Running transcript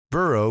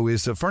Burrow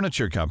is a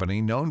furniture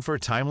company known for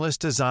timeless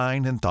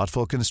design and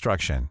thoughtful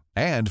construction,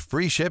 and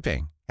free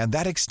shipping, and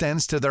that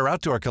extends to their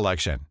outdoor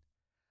collection.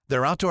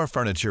 Their outdoor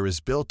furniture is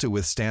built to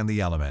withstand the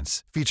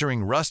elements,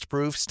 featuring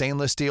rust-proof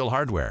stainless steel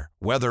hardware,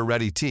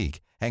 weather-ready teak,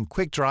 and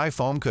quick-dry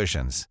foam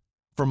cushions.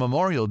 For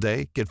Memorial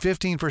Day, get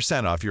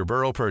 15% off your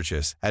Burrow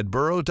purchase at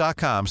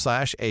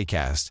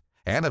burrow.com/acast,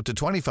 and up to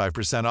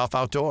 25% off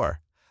outdoor.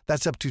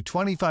 That's up to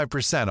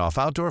 25% off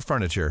outdoor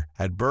furniture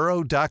at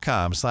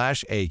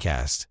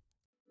burrow.com/acast.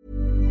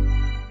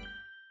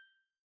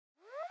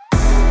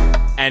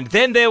 And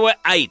then there were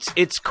 8.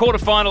 It's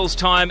quarterfinals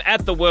time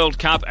at the World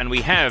Cup, and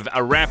we have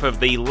a wrap of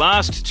the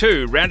last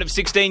 2 round of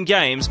 16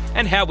 games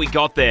and how we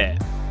got there.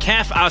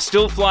 CAF are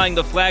still flying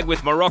the flag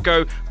with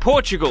Morocco.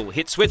 Portugal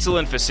hit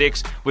Switzerland for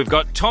 6. We've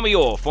got Tommy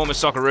Orr, former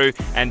Socceroo,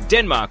 and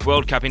Denmark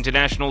World Cup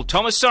international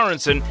Thomas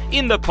Sorensen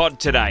in the pod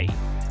today.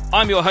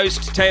 I'm your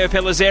host, Teo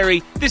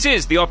Pellizzeri. This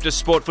is the Optus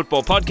Sport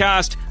Football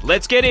Podcast.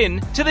 Let's get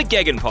in to the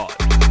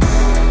Gegenpod.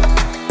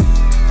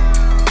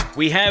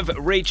 We have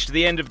reached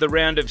the end of the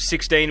round of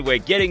 16. We're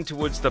getting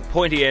towards the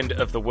pointy end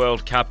of the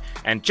World Cup.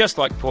 And just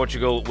like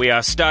Portugal, we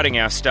are starting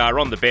our star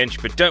on the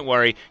bench. But don't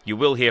worry, you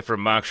will hear from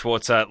Mark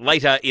Schwarzer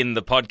later in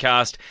the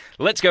podcast.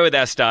 Let's go with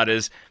our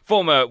starters.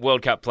 Former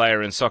World Cup player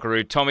and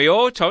Socceroo Tommy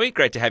Orr. Tommy,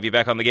 great to have you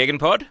back on the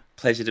Gegenpod.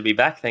 Pleasure to be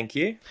back, thank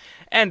you.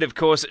 And, of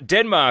course,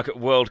 Denmark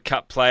World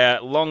Cup player,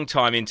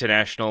 long-time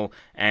international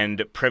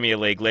and Premier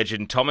League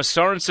legend Thomas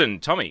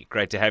Sorensen. Tommy,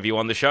 great to have you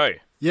on the show.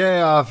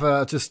 Yeah,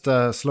 I've just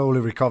slowly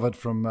recovered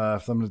from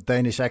the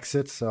Danish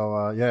exit, so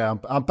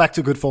I'm back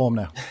to good form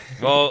now.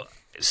 Well,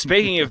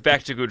 speaking of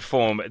back to good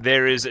form,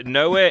 there is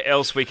nowhere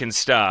else we can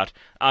start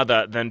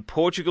other than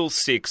Portugal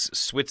 6,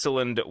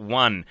 Switzerland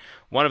 1.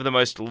 One of the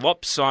most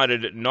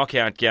lopsided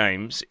knockout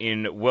games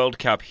in World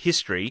Cup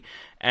history,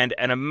 and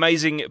an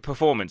amazing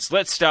performance.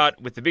 Let's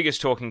start with the biggest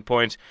talking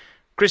point.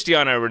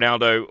 Cristiano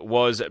Ronaldo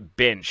was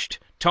benched.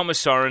 Thomas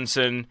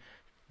Sorensen,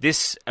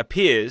 this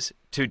appears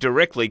to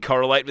directly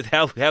correlate with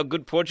how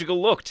good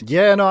Portugal looked.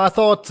 Yeah, no, I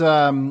thought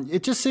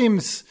it just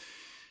seems,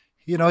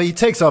 he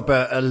takes up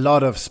a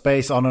lot of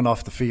space on and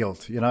off the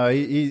field.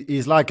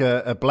 He's like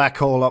a black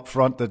hole up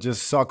front that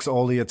just sucks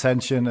all the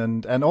attention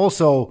and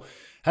also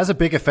has a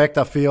big effect,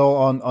 I feel,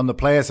 on the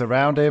players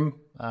around him.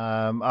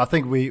 I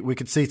think we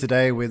could see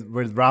today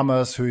with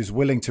Ramos, who's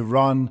willing to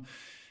run.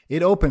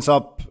 It opens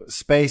up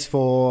space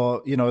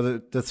for,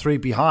 the three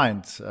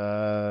behind,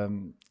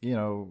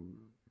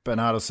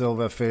 Bernardo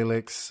Silva,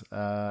 Felix,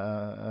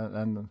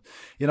 so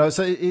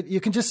you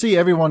can just see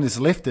everyone is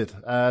lifted.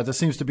 There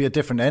seems to be a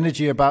different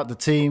energy about the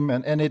team,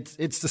 and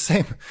it's the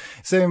same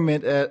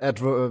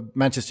at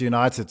Manchester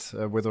United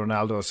with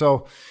Ronaldo.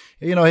 So,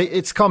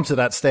 it's come to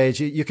that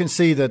stage. You can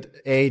see that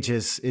age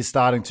is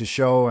starting to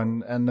show,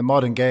 and the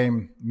modern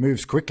game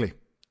moves quickly.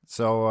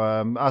 So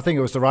I think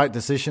it was the right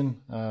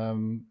decision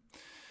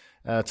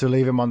to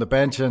leave him on the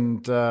bench,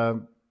 and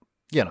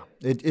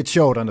it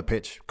showed on the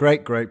pitch.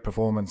 Great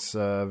performance,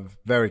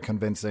 very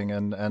convincing,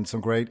 and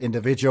some great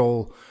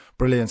individual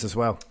brilliance as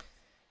well.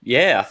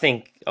 Yeah, I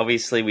think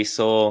obviously we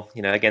saw,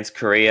 against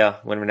Korea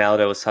when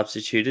Ronaldo was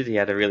substituted, he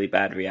had a really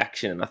bad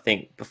reaction. And I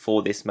think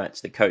before this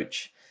match, the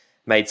coach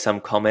made some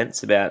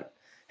comments about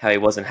how he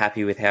wasn't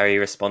happy with how he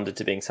responded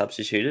to being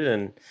substituted.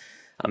 And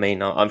I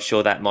mean, I'm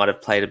sure that might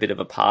have played a bit of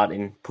a part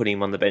in putting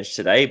him on the bench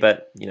today,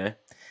 but,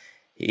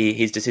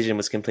 his decision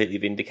was completely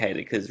vindicated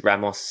because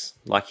Ramos,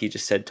 like you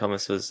just said,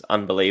 Thomas, was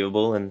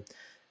unbelievable and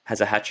has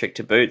a hat-trick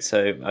to boot.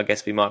 So I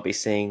guess we might be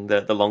seeing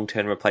the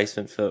long-term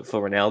replacement for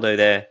Ronaldo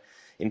there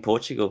in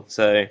Portugal.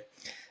 So,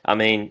 I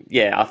mean,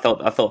 yeah, I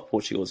thought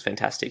Portugal was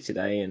fantastic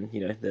today, and,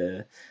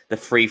 the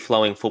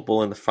free-flowing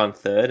football in the front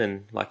third,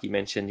 and like you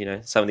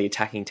mentioned, some of the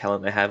attacking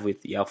talent they have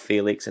with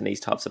Felix and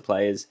these types of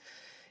players,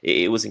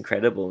 it was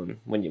incredible. And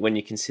when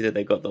you consider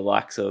they got the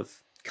likes of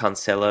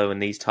Cancelo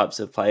and these types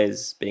of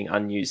players being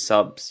unused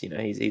subs,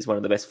 he's one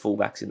of the best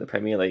fullbacks in the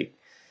Premier League.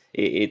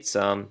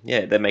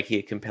 They're making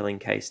a compelling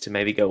case to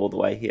maybe go all the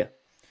way here.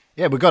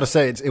 Yeah, we've got to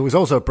say it was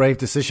also a brave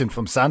decision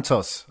from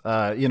Santos.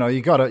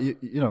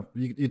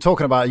 You're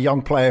talking about a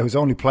young player who's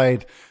only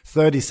played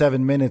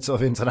 37 minutes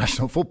of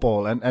international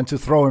football, and to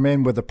throw him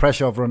in with the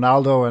pressure of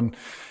Ronaldo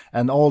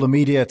and all the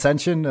media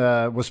attention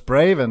was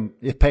brave, and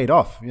it paid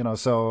off.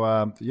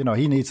 So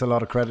he needs a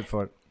lot of credit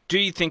for it. Do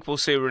you think we'll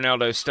see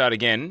Ronaldo start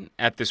again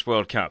at this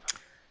World Cup?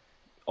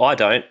 I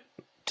don't,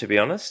 to be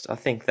honest. I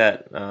think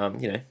that,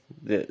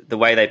 the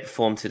way they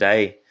performed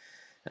today,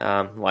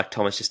 like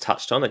Thomas just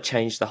touched on, it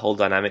changed the whole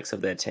dynamics of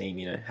their team.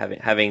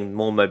 Having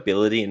more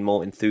mobility and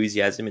more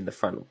enthusiasm in the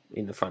front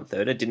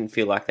third. It didn't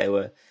feel like they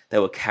were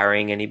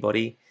carrying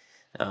anybody.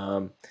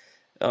 I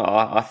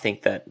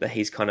think that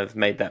he's kind of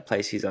made that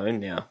place his own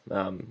now,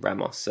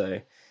 Ramos.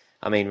 So,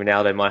 I mean,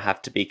 Ronaldo might have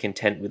to be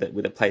content with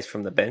a place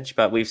from the bench,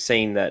 but we've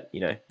seen that,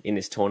 in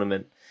this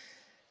tournament,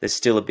 there's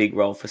still a big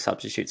role for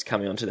substitutes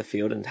coming onto the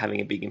field and having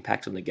a big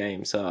impact on the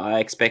game. So I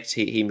expect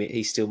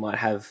he still might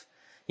have,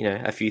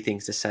 a few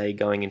things to say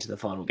going into the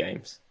final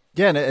games.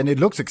 Yeah, and it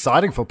looks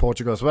exciting for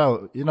Portugal as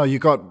well. You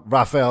got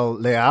Rafael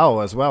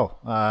Leao as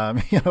well.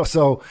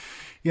 So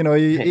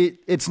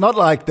it's not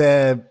like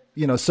they're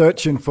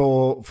searching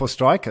for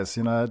strikers.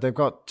 They've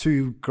got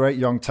two great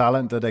young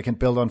talent that they can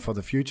build on for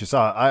the future. So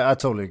I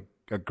totally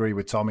agree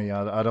with Tommy.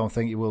 I don't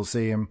think you will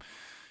see him.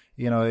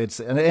 It's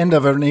an end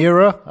of an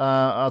era.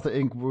 I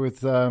think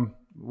with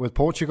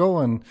Portugal,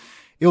 and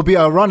it'll be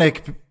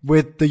ironic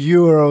with the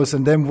Euros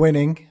and them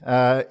winning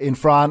in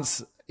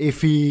France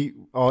if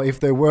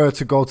they were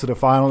to go to the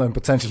final and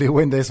potentially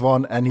win this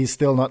one, and he's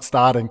still not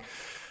starting.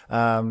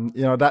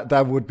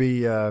 That would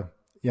be.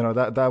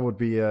 That would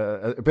be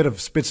a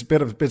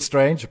bit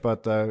strange,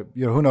 but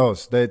who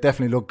knows? They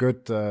definitely look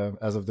good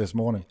as of this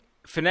morning.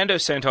 Fernando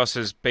Santos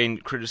has been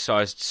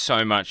criticised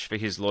so much for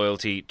his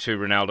loyalty to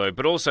Ronaldo,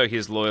 but also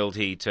his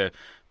loyalty to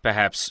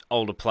perhaps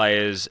older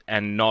players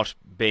and not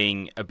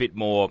being a bit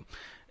more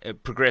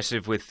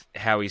progressive with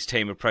how his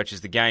team approaches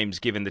the games,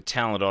 given the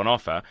talent on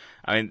offer.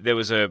 I mean, there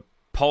was a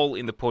poll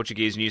in the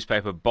Portuguese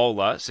newspaper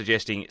Bola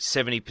suggesting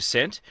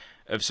 70%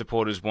 of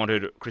supporters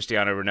wanted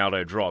Cristiano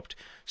Ronaldo dropped.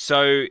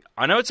 So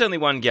I know it's only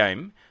one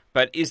game,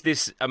 but is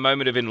this a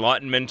moment of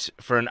enlightenment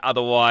for an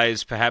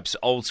otherwise perhaps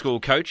old-school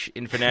coach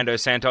in Fernando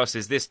Santos?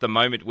 Is this the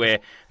moment where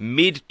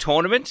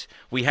mid-tournament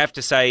we have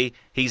to say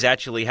he's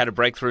actually had a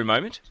breakthrough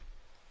moment?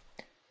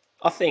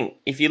 I think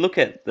if you look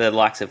at the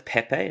likes of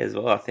Pepe as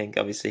well, I think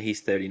obviously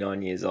he's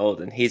 39 years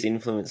old and his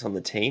influence on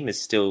the team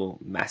is still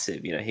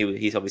massive.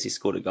 He's obviously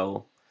scored a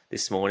goal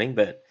this morning,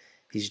 but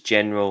his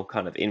general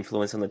kind of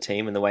influence on the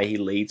team and the way he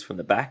leads from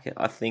the back,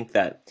 I think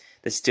that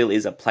there still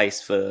is a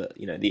place for,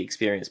 the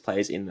experienced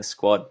players in the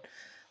squad.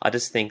 I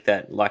just think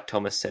that, like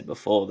Thomas said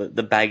before,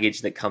 the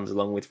baggage that comes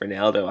along with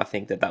Ronaldo, I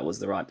think that was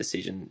the right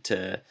decision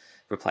to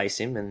replace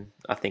him, and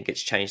I think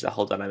it's changed the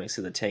whole dynamics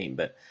of the team.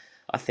 But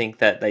I think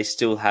that they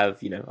still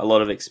have, a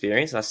lot of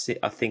experience. I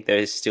think there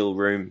is still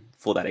room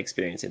for that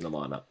experience in the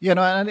lineup.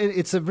 And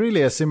it's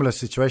really a similar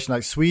situation.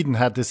 Like Sweden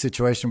had this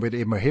situation with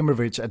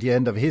Ibrahimovic at the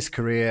end of his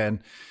career,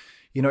 and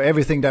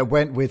everything that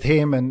went with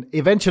him, and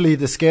eventually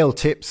the scale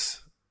tips.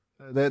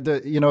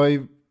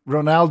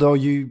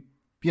 Ronaldo,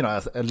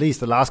 at least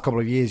the last couple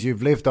of years,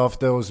 you've lived off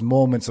those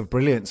moments of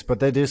brilliance, but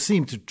they just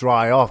seem to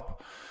dry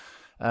up.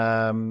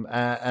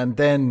 And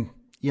then,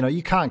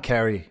 you can't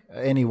carry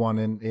anyone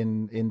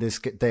in this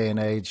day and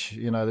age,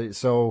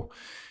 so,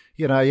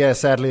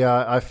 sadly,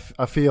 I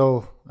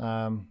feel,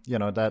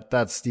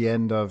 that's the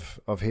end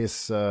of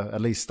his,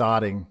 at least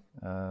starting,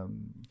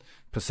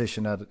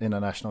 position in a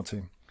national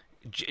team.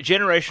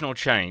 Generational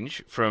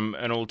change from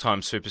an all-time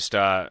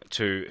superstar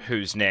to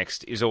who's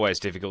next is always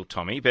difficult,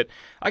 Tommy, but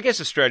I guess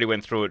Australia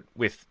went through it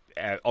with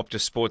Optus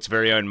Sport's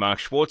very own Mark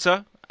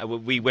Schwarzer.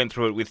 We went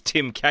through it with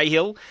Tim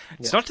Cahill.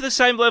 It's not to the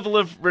same level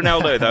of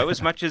Ronaldo, though,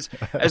 as much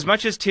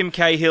as Tim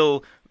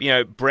Cahill,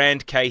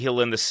 brand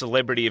Cahill and the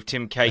celebrity of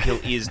Tim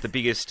Cahill is the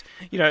biggest,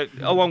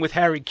 along with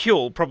Harry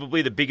Kewell,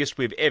 probably the biggest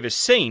we've ever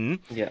seen.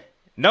 Yeah.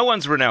 No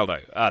one's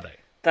Ronaldo, are they?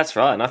 That's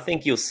right, and I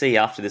think you'll see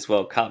after this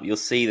World Cup, you'll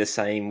see the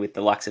same with the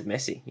likes of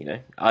Messi.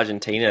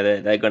 Argentina,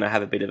 they're going to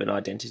have a bit of an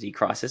identity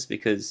crisis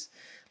because,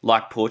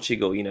 like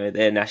Portugal,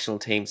 their national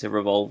teams have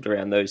revolved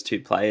around those two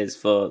players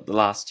for the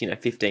last,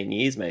 15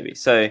 years maybe.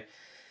 So,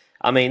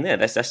 I mean,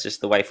 that's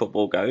just the way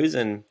football goes,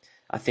 and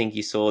I think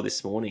you saw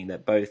this morning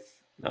that both,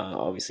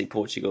 obviously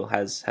Portugal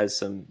has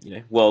some,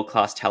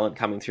 world-class talent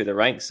coming through the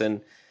ranks,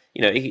 and,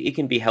 it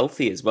can be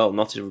healthy as well,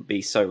 not to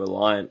be so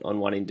reliant on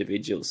one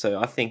individual.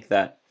 So I think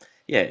that,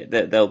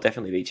 there'll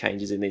definitely be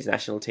changes in these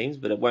national teams,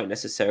 but it won't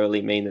necessarily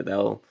mean that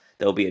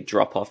there'll be a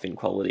drop-off in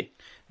quality.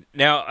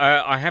 Now,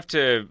 I have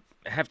to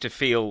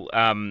feel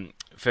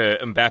for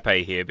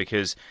Mbappe here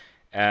because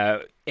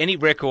any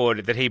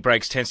record that he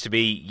breaks tends to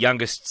be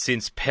youngest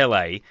since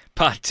Pelé.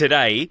 But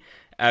today,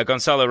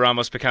 Gonzalo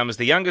Ramos becomes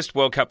the youngest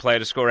World Cup player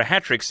to score a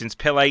hat-trick since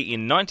Pelé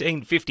in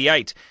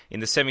 1958 in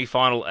the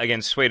semi-final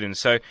against Sweden.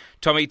 So,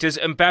 Tommy, does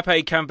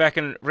Mbappe come back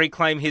and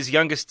reclaim his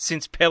youngest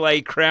since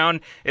Pelé crown,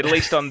 at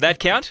least on that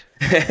count?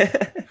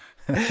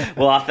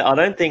 Well, I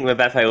don't think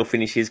Mbappe will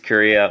finish his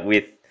career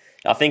with...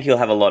 I think he'll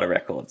have a lot of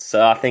records,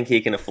 so I think he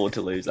can afford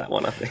to lose that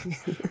one, I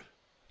think.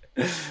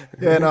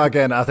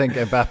 Again, I think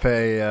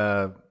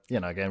Mbappe,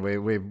 again,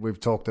 we've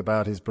talked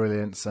about his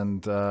brilliance,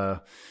 and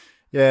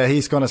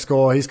he's going to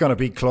score. He's going to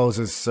beat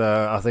Klose's,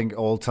 I think,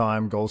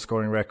 all-time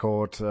goal-scoring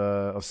record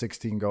of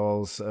 16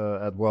 goals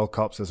at World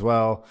Cups as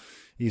well.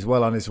 He's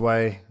well on his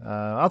way.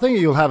 I think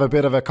he'll have a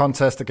bit of a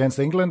contest against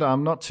England.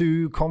 I'm not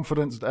too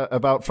confident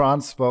about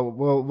France, but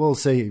we'll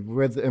see.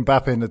 With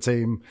Mbappe in the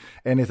team,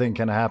 anything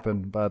can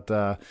happen. But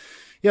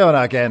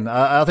again,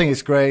 I think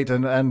it's great,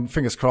 and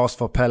fingers crossed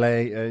for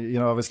Pelé.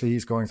 Obviously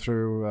he's going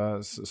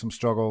through some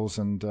struggles,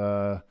 and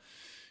so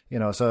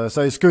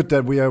it's good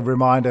that we are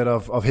reminded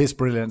of his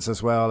brilliance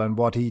as well and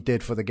what he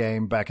did for the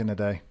game back in the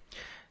day.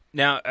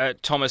 Now,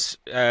 Thomas,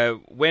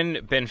 when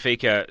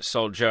Benfica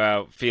sold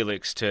Joao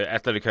Felix to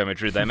Atletico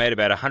Madrid, they made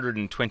about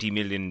 £120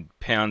 million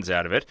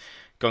out of it.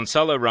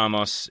 Gonzalo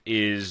Ramos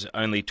is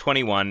only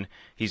 21.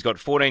 He's got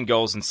 14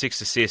 goals and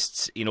 6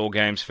 assists in all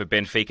games for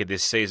Benfica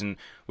this season.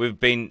 We've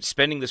been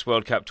spending this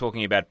World Cup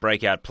talking about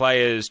breakout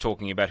players,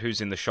 talking about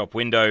who's in the shop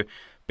window.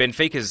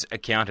 Benfica's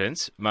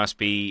accountants must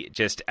be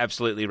just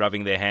absolutely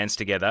rubbing their hands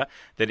together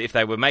that if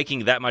they were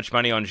making that much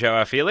money on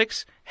Joao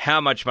Felix,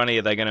 how much money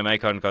are they going to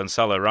make on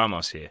Gonçalo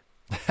Ramos here?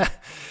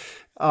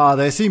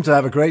 They seem to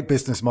have a great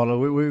business model.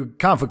 We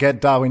can't forget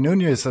Darwin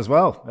Núñez as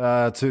well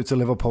to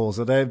Liverpool.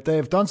 So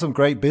they've done some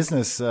great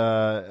business,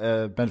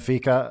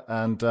 Benfica,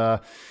 and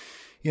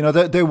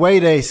the way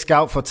they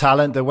scout for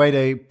talent, the way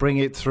they bring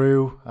it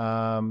through.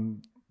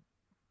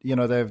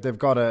 They've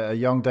got a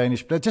young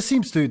Danish. There just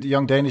seems to the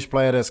young Danish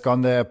player that's gone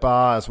there,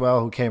 Bar as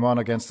well, who came on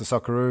against the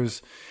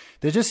Socceroos.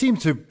 They just seem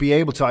to be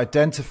able to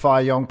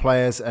identify young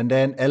players and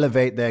then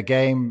elevate their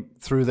game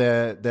through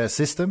their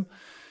system.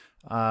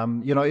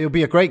 It'll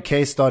be a great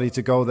case study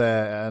to go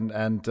there,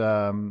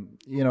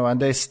 and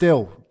they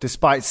still,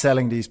 despite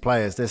selling these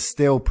players, they're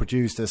still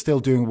produced. They're still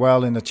doing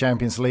well in the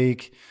Champions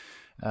League.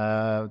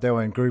 They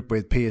were in group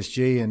with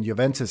PSG and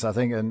Juventus, I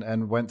think,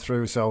 and went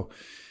through. So.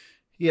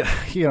 Yeah,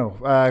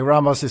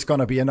 Ramos is going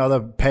to be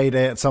another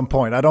payday at some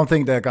point. I don't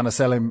think they're going to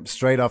sell him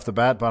straight off the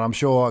bat, but I'm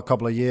sure a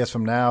couple of years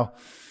from now,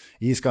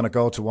 he's going to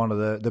go to one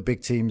of the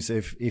big teams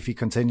if he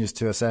continues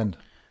to ascend.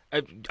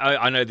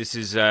 I know this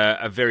is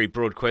a very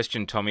broad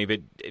question, Tommy, but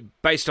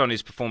based on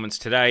his performance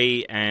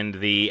today and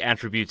the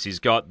attributes he's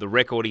got, the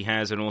record he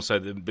has, and also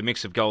the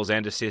mix of goals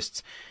and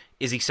assists,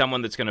 is he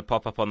someone that's going to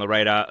pop up on the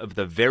radar of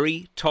the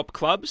very top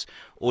clubs?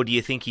 Or do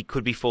you think he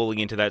could be falling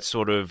into that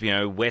sort of,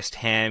 West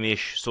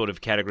Ham-ish sort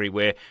of category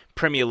where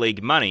Premier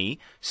League money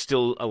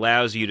still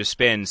allows you to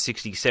spend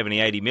 60, 70,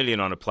 80 million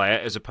on a player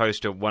as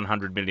opposed to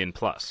 100 million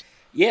plus?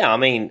 Yeah, I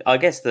mean, I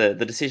guess the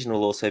decision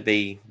will also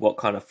be what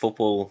kind of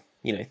football,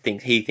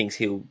 he thinks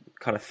he'll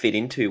kind of fit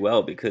into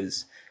well,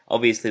 because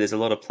obviously there's a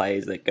lot of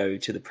players that go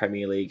to the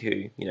Premier League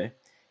who,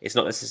 it's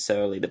not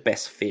necessarily the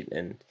best fit,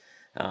 and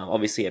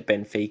obviously at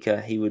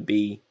Benfica, he would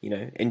be,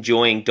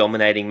 enjoying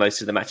dominating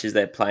most of the matches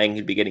they're playing.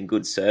 He'd be getting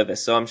good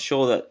service. So I'm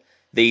sure that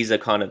these are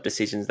kind of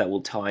decisions that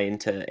will tie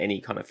into any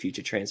kind of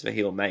future transfer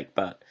he'll make.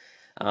 But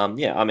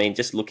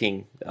just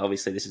looking,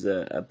 obviously this is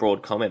a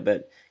broad comment,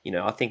 but,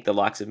 I think the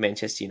likes of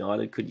Manchester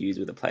United could use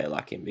with a player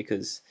like him,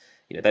 because,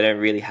 they don't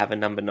really have a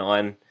number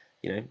 9.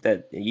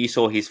 That you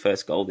saw his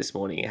first goal this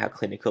morning, how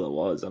clinical it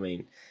was. I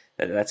mean,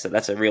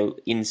 that's a real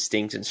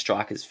instinct and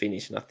striker's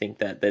finish. And I think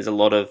that there's a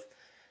lot of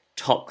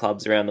top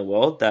clubs around the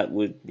world that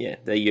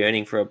they're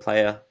yearning for a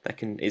player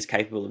that is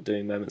capable of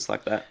doing moments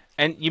like that.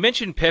 And you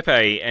mentioned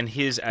Pepe and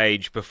his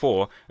age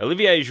before.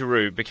 Olivier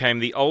Giroud became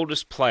the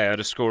oldest player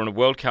to score in a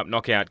World Cup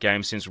knockout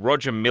game since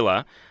Roger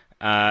Miller,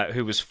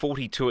 who was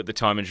 42 at the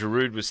time, and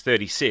Giroud was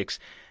 36.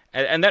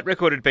 And that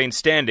record had been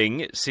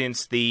standing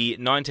since the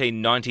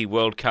 1990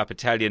 World Cup,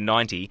 Italia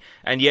 90,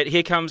 and yet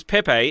here comes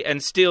Pepe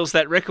and steals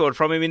that record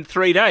from him in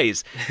 3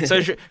 days.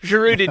 So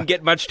Giroud didn't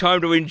get much time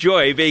to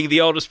enjoy being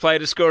the oldest player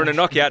to score in a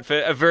knockout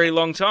for a very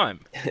long time.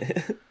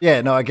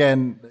 Yeah, no,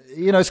 again,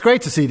 it's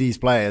great to see these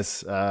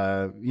players,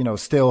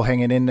 still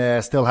hanging in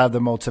there, still have the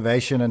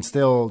motivation and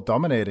still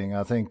dominating.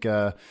 I think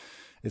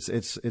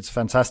it's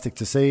fantastic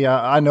to see.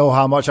 I know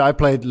how much I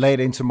played late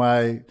into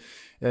my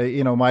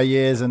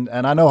years, and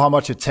I know how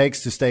much it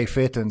takes to stay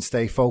fit and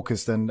stay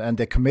focused, and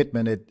the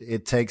commitment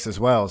it takes as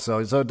well.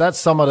 So that's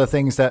some of the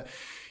things that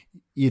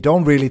you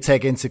don't really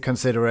take into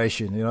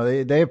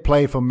consideration. They've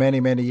played for many,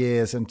 many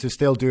years, and to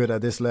still do it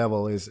at this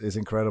level is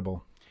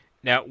incredible.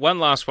 Now, one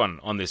last one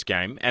on this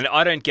game, and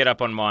I don't get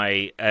up on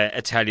my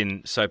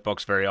Italian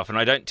soapbox very often.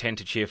 I don't tend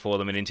to cheer for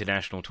them in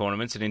international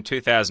tournaments, and in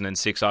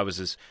 2006 I was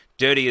as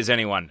dirty as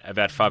anyone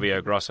about Fabio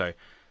Grosso.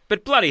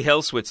 But bloody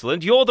hell,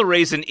 Switzerland, you're the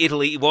reason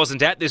Italy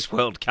wasn't at this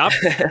World Cup,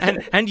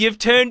 and you've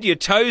turned your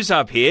toes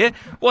up here.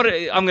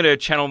 I'm going to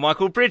channel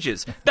Michael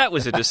Bridges. That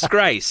was a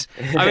disgrace.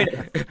 I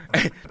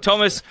mean,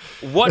 Thomas,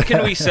 what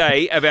can we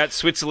say about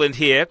Switzerland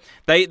here?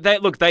 They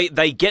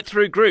get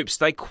through groups,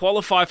 they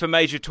qualify for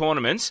major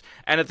tournaments,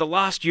 and at the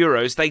last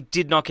Euros, they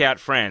did knock out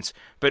France.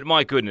 But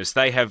my goodness,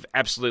 they have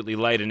absolutely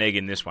laid an egg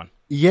in this one.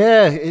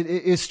 Yeah,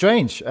 it's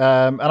strange.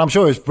 And I'm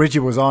sure if Bridget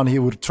was on, he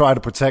would try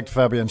to protect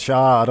Fabian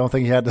Schär. I don't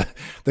think he had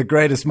the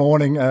greatest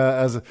morning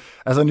as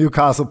a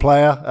Newcastle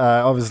player.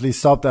 Obviously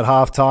stopped at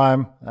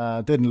half-time.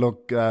 Didn't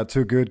look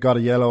too good. Got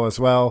a yellow as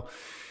well.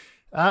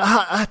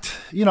 I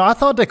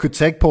thought they could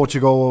take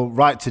Portugal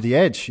right to the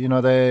edge.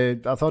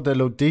 I thought they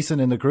looked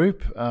decent in the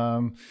group.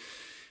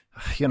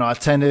 I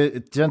tend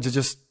to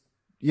just,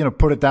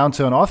 put it down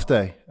to an off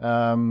day.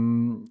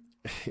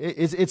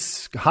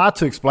 It's hard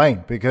to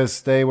explain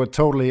because they were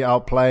totally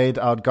outplayed,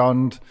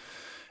 outgunned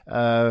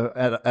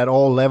at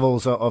all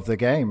levels of the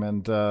game,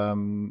 and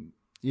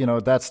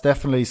that's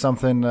definitely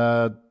something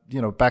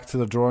back to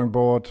the drawing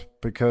board,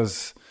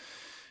 because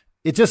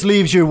it just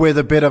leaves you with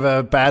a bit of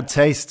a bad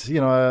taste.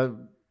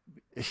 I'm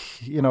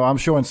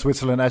sure in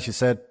Switzerland, as you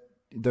said,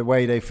 the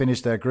way they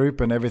finished their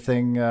group and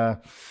everything,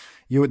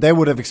 they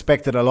would have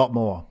expected a lot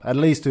more, at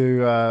least to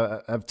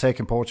have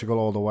taken Portugal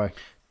all the way.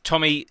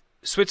 Tommy,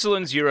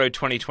 Switzerland's Euro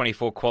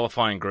 2024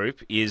 qualifying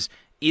group is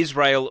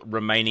Israel,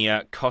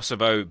 Romania,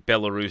 Kosovo,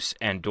 Belarus,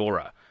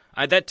 Andorra.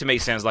 That to me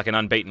sounds like an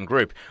unbeaten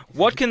group.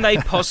 What can they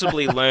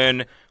possibly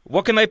learn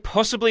What can they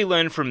possibly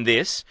learn from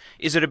this?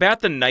 Is it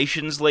about the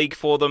Nations League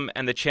for them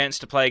and the chance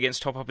to play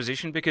against top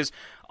opposition? Because,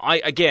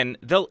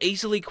 they'll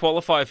easily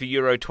qualify for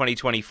Euro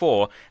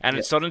 2024, and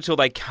it's not until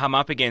they come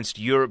up against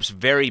Europe's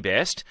very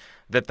best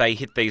that they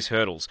hit these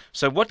hurdles.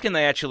 So what can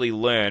they actually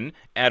learn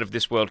out of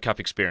this World Cup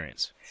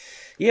experience?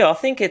 Yeah, I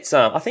think it's.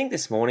 I think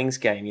this morning's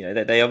game,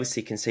 they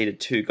obviously conceded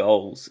 2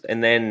 goals,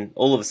 and then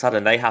all of a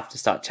sudden they have to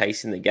start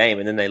chasing the game,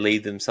 and then they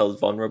leave themselves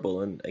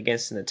vulnerable. And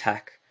against an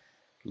attack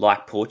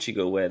like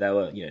Portugal, where they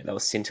were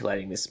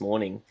scintillating this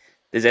morning,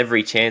 there's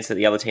every chance that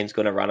the other team's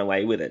going to run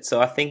away with it. So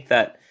I think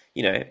that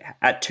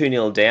at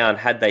 2-0 down,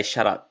 had they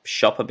shut up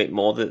shop a bit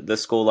more, the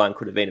scoreline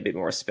could have been a bit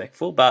more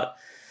respectful. But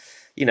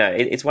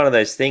it's one of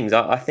those things.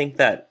 I think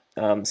that.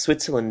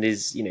 Switzerland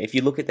is, if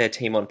you look at their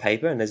team on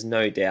paper, and there's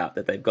no doubt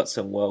that they've got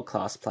some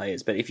world-class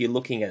players, but if you're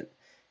looking at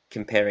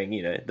comparing,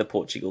 the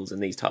Portugals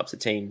and these types of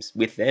teams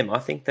with them, I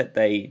think that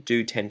they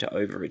do tend to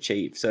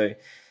overachieve. So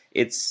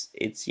it's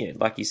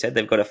like you said,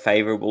 they've got a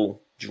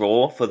favourable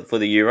draw for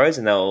the Euros,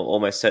 and they'll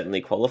almost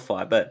certainly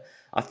qualify. But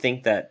I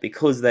think that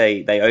because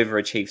they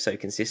overachieve so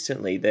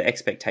consistently, the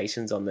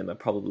expectations on them are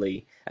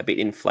probably a bit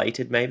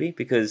inflated, maybe,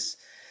 because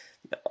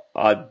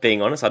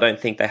being honest, I don't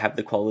think they have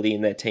the quality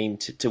in their team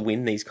to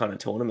win these kind of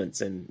tournaments,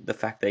 and the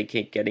fact they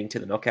keep getting to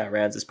the knockout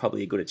rounds is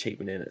probably a good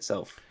achievement in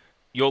itself.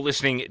 You're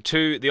listening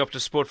to the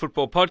Optus Sport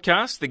Football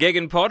Podcast. The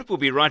Gegen Pod will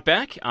be right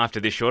back after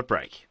this short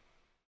break.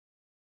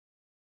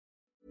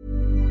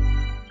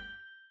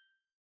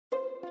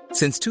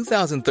 Since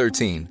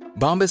 2013,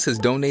 Bombas has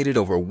donated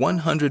over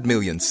 100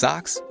 million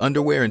socks,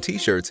 underwear, and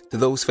T-shirts to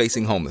those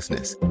facing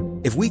homelessness.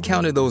 If we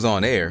counted those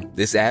on air,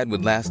 this ad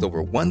would last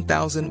over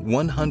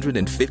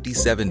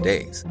 1,157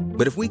 days.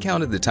 But if we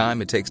counted the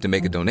time it takes to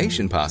make a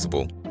donation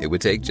possible, it would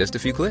take just a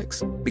few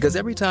clicks. Because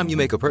every time you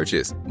make a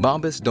purchase,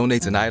 Bombas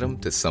donates an item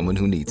to someone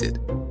who needs it.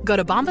 Go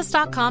to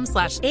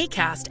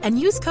bombas.com/ACAST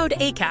and use code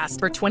ACAST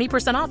for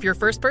 20% off your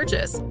first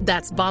purchase.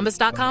 That's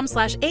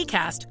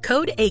bombas.com/ACAST,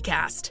 code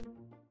ACAST.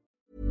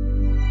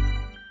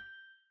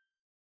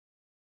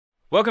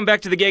 Welcome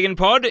back to the Gegen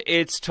Pod.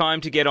 It's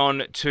time to get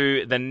on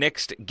to the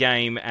next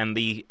game and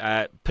the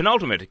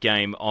penultimate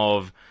game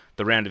of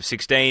the round of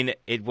 16.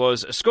 It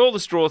was a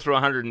scoreless draw through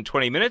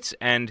 120 minutes,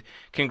 and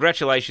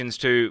congratulations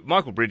to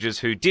Michael Bridges,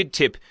 who did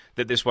tip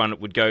that this one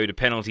would go to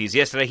penalties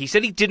yesterday. He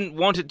said he didn't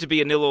want it to be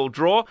a 0-0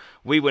 draw.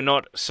 We were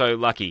not so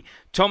lucky.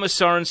 Thomas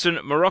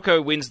Sorensen,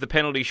 Morocco wins the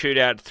penalty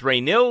shootout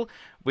 3-0.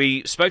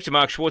 We spoke to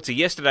Mark Schwarzer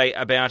yesterday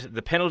about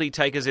the penalty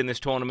takers in this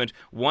tournament,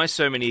 why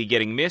so many are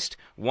getting missed,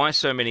 why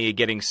so many are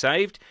getting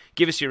saved.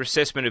 Give us your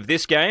assessment of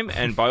this game,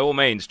 and by all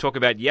means, talk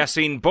about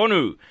Yassine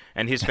Bonu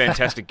and his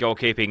fantastic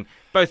goalkeeping,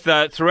 both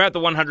throughout the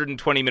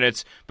 120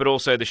 minutes, but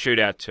also the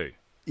shootout too.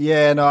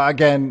 Yeah, no,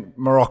 again,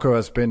 Morocco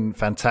has been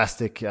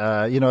fantastic.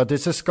 They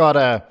just got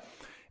a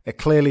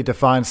clearly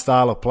defined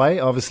style of play,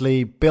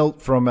 obviously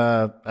built from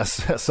a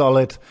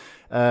solid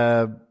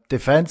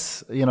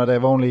defense.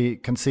 They've only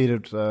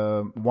conceded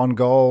 1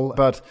 goal,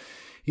 but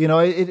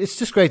it's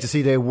just great to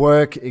see they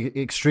work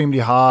extremely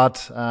hard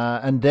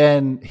and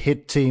then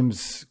hit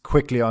teams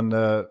quickly on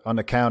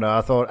the counter.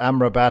 I thought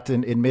Amrabat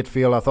in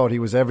midfield, I thought he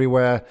was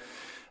everywhere,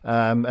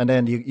 and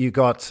then you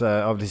got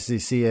obviously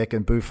Ziyech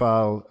and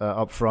Boufal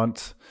up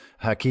front,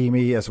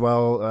 Hakimi as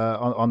well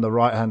on the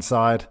right hand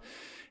side,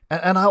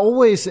 and I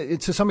always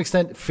to some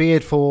extent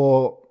feared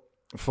for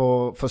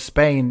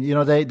Spain.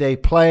 They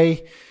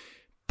play,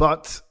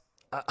 but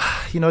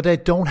they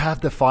don't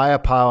have the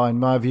firepower, in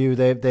my view.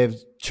 They've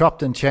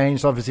chopped and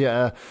changed. Obviously,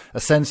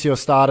 Asensio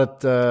started,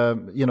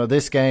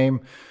 this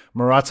game.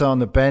 Morata on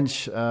the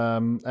bench,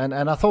 and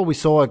I thought we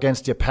saw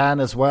against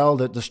Japan as well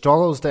that the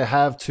struggles they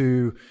have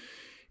to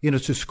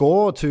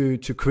score,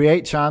 to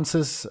create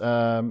chances.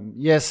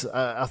 Yes,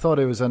 I thought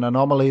it was an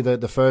anomaly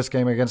that the first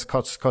game against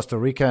Costa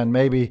Rica, and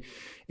maybe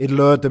it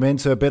lured them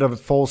into a bit of a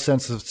false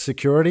sense of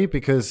security,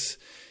 because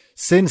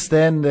since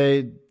then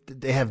they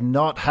have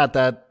not had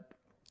that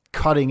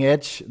cutting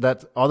edge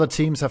that other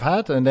teams have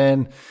had. And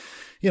then,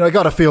 I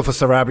got a feel for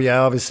Sarabia.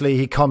 Obviously,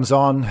 he comes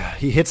on,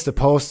 he hits the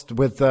post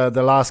with the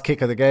last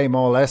kick of the game,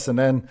 more or less, and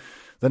then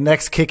the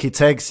next kick he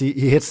takes, he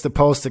hits the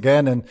post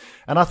again, and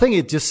I think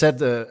it just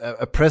set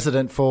a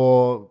precedent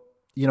for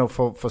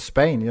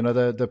Spain.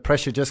 The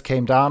pressure just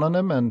came down on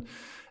him, and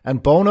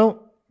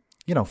Bono,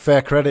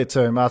 fair credit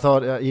to him. I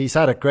thought he's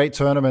had a great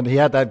tournament. He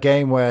had that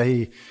game where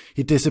he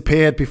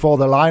disappeared before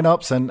the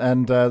lineups,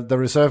 and the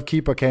reserve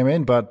keeper came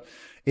in, but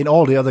in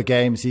all the other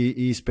games,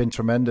 he's been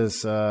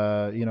tremendous,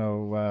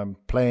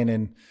 playing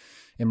in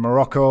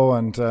Morocco,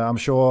 and I'm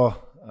sure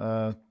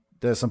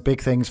there's some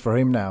big things for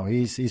him now.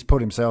 He's put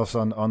himself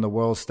on the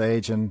world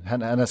stage and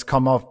has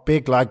come off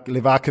big, like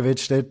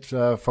Livakovic did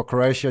for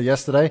Croatia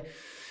yesterday.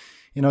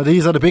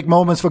 These are the big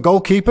moments for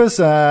goalkeepers.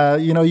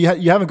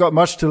 You haven't got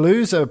much to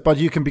lose, but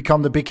you can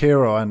become the big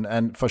hero,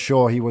 and for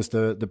sure he was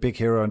the big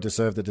hero and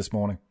deserved it this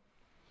morning.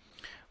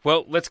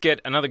 Well, let's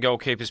get another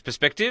goalkeeper's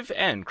perspective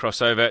and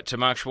cross over to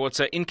Mark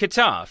Schwarzer in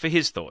Qatar for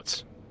his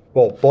thoughts.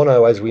 Well,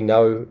 Bono, as we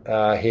know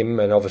him,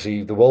 and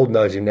obviously the world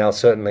knows him now,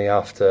 certainly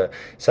after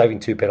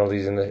saving 2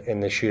 penalties in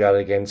the shootout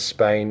against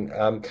Spain.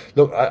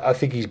 Look, I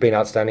think he's been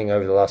outstanding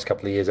over the last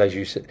couple of years, as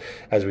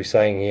we're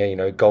saying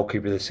here.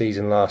 Goalkeeper of the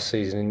season last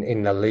season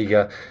in La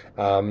Liga.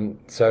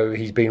 So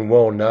he's been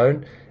well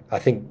known. I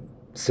think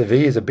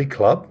Sevilla is a big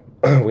club.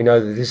 We know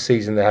that this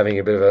season they're having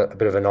a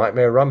bit of a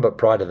nightmare run, but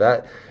prior to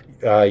that,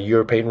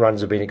 European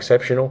runs have been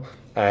exceptional,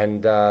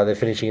 and they're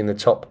finishing in the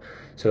top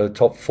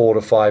 4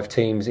 to 5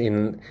 teams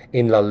in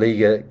La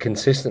Liga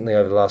consistently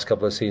over the last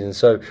couple of seasons.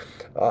 So,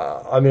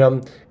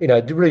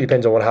 it really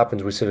depends on what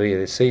happens with Sevilla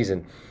this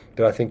season.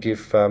 But I think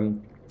if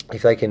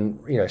they can,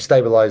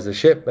 stabilise the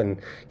ship and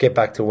get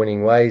back to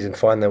winning ways and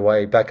find their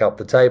way back up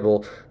the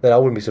table, then I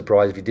wouldn't be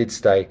surprised if he did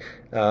stay.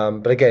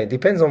 But again, it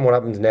depends on what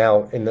happens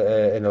now in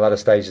the latter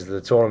stages of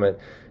the tournament.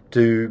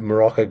 Do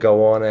Morocco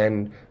go on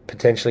and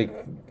potentially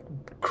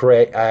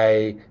create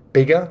a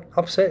bigger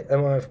upset?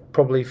 Am I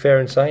probably fair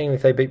in saying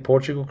if they beat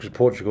Portugal? Because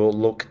Portugal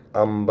look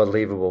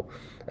unbelievable.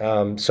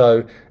 And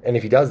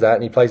if he does that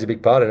and he plays a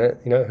big part in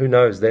it, who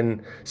knows?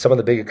 Then some of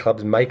the bigger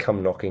clubs may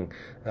come knocking.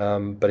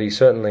 But he's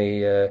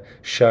certainly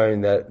shown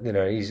that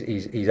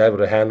he's able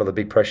to handle the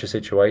big pressure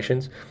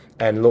situations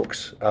and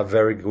looks a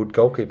very good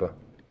goalkeeper.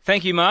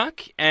 Thank you,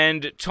 Mark.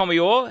 And Tommy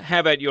Orr, how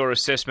about your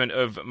assessment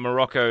of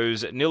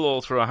Morocco's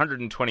 0-0 through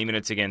 120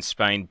 minutes against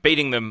Spain,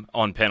 beating them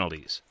on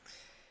penalties?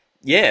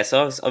 Yeah,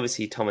 so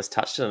obviously Thomas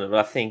touched on it, but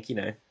I think,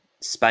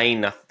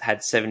 Spain had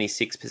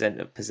 76%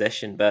 of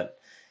possession, but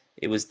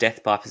it was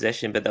death by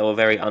possession, but they were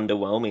very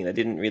underwhelming. They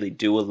didn't really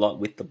do a lot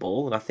with the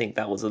ball, and I think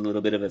that was a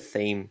little bit of a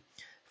theme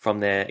from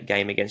their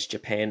game against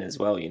Japan as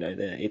well.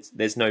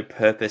 There's no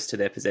purpose to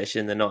their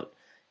possession. They're not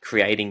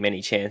creating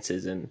many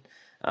chances, and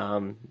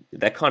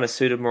that kind of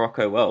suited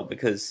Morocco well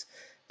because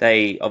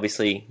they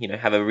obviously,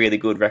 have a really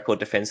good record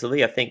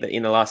defensively. I think that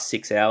in the last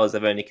 6 hours,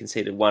 they've only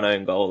conceded one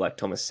own goal, like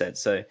Thomas said.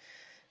 So,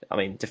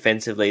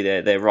 defensively,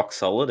 they're rock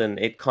solid, and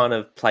it kind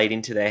of played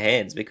into their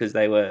hands because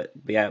they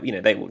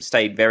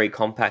stayed very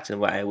compact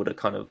and were able to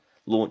kind of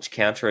launch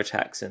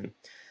counter-attacks, and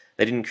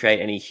they didn't create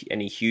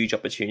any huge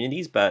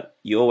opportunities, but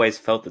you always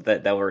felt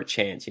that they were a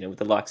chance. With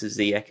the likes of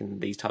Ziyech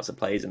and these types of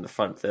players in the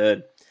front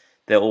third,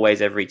 they're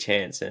always every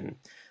chance. And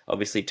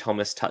obviously,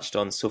 Thomas touched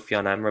on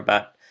Soufiane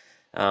Amrabat,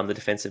 the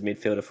defensive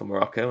midfielder for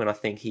Morocco, and I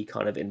think he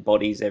kind of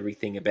embodies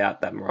everything about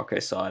that Morocco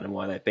side and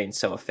why they've been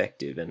so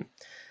effective. And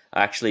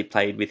I actually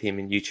played with him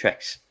in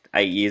Utrecht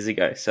 8 years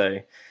ago, so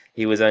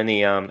he was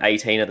only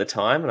 18 at the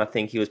time, and I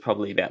think he was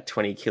probably about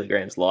 20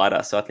 kilograms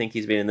lighter. So I think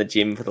he's been in the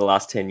gym for the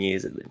last 10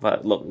 years,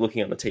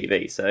 looking on the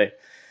TV. So,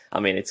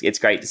 it's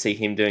great to see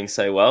him doing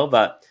so well.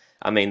 But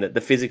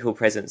the physical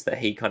presence that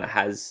he kind of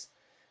has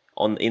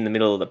in the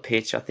middle of the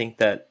pitch, I think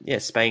that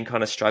Spain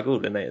kind of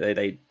struggled, and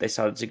they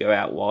started to go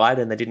out wide,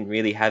 and they didn't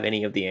really have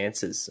any of the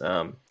answers.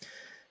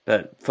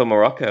 But for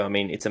Morocco,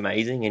 it's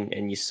amazing,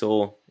 and you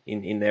saw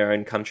in their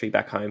own country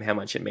back home how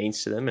much it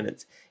means to them,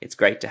 and it's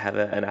great to have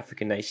an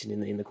African nation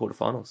in the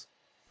quarterfinals.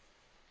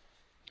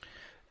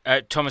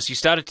 Thomas, you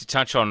started to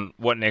touch on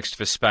what next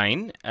for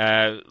Spain.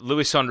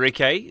 Luis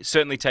Enrique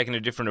certainly taken a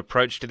different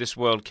approach to this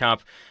World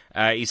Cup.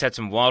 He's had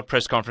some wild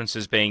press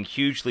conferences being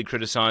hugely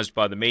criticised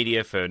by the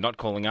media for not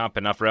calling up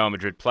enough Real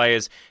Madrid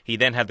players. He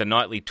then had the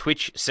nightly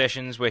Twitch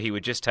sessions where he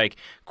would just take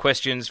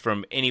questions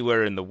from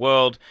anywhere in the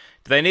world.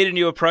 Do they need a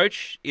new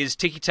approach? Is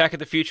tiki-taka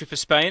the future for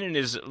Spain, and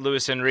is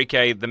Luis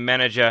Enrique the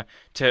manager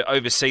to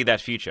oversee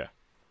that future?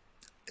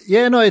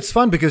 Yeah, no, it's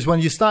fun because when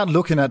you start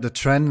looking at the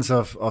trends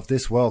of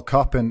this World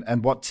Cup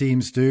and what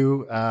teams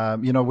do,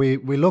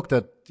 we looked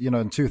at,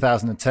 in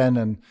 2010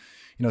 and,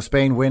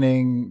 Spain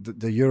winning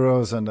the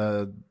Euros and,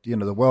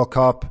 the World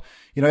Cup,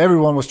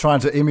 everyone was trying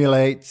to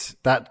emulate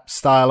that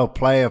style of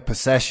play of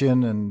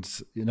possession and,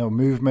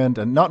 movement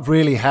and not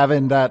really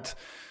having that,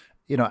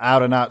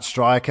 out and out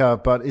striker.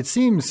 But it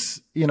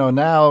seems,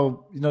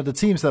 now, the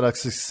teams that are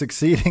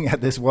succeeding at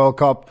this World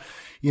Cup,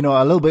 a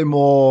little bit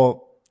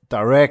more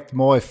direct,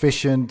 more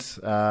efficient,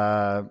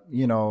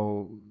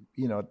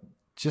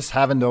 just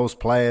having those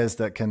players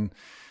that can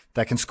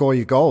score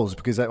you goals,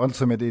 because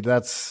ultimately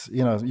that's,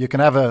 you can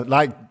have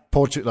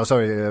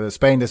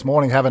Spain this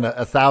morning having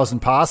 1,000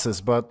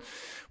 passes, but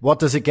what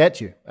does it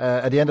get you?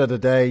 At the end of the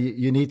day,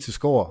 you need to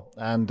score.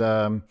 And,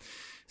 I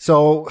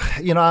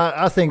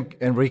think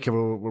Enrique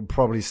will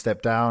probably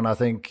step down. I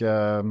think,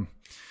 I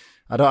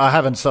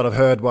haven't sort of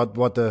heard what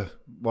the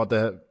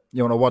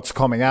what's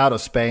coming out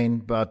of Spain,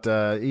 but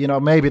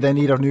maybe they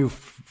need a new,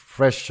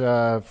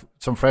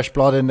 some fresh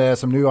blood in there,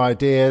 some new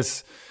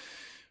ideas,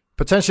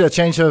 potentially a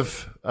change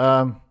of,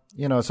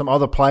 some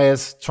other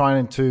players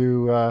trying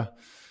to,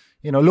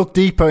 look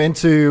deeper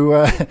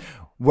into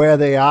where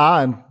they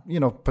are and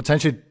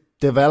potentially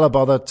develop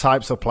other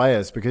types of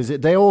players, because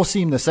they all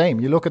seem the same.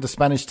 You look at the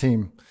Spanish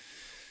team,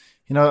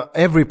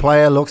 every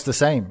player looks the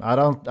same. I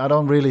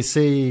don't really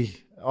see.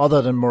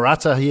 Other than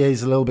Morata,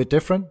 he's a little bit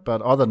different,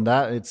 but other than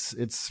that,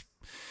 it's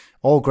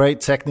all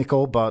great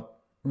technical, but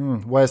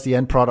where's the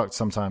end product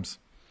sometimes?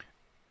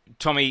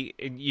 Tommy,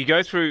 you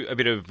go through a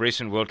bit of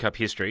recent World Cup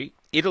history.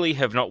 Italy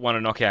have not won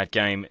a knockout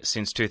game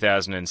since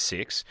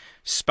 2006.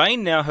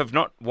 Spain now have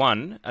not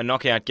won a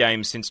knockout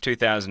game since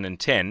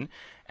 2010.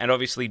 And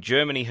obviously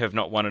Germany have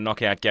not won a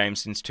knockout game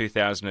since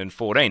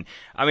 2014.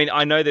 I mean,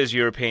 I know there's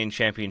European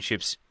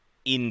Championships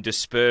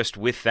interspersed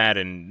with that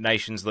and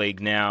Nations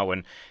League now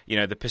and, you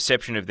know, the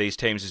perception of these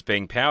teams as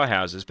being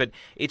powerhouses. But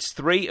it's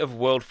three of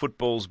world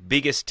football's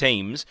biggest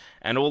teams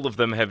and all of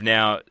them have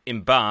now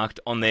embarked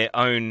on their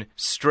own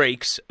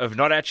streaks of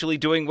not actually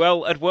doing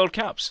well at World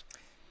Cups.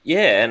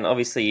 Yeah, and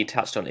obviously you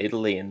touched on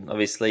Italy, and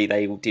obviously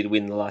they did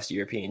win the last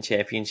European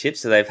Championship,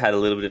 so they've had a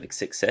little bit of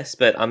success.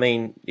 But, I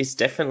mean, it's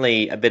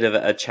definitely a bit of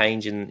a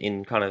change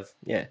in kind of,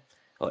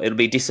 well, it'll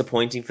be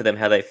disappointing for them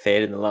how they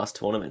fared in the last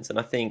tournaments. And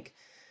I think,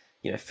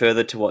 you know,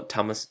 further to what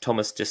Thomas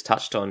just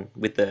touched on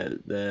with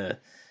the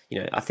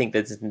I think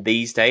that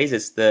these days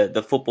it's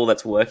the football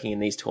that's working in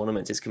these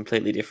tournaments is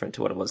completely different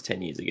to what it was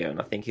 10 years ago. And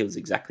I think he was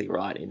exactly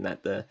right in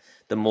that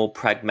the more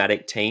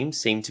pragmatic teams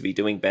seem to be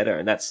doing better,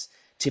 and that's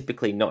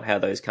typically not how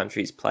those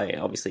countries play,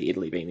 obviously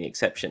Italy being the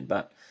exception.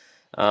 But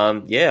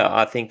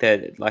I think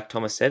that, like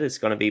Thomas said, it's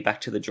going to be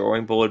back to the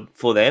drawing board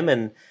for them,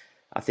 and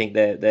I think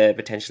they're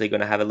potentially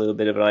going to have a little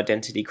bit of an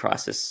identity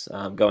crisis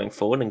going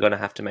forward and going to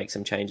have to make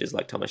some changes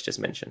like Thomas just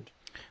mentioned.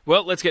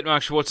 Well, let's get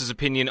Mark Schwartz's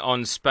opinion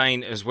on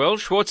Spain as well.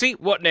 Schwartzy,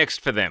 what next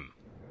for them?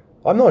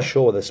 I'm not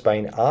sure that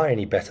Spain are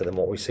any better than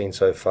what we've seen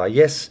so far.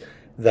 Yes,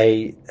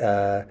 they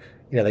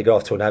got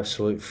off to an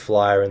absolute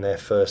flyer in their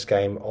first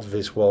game of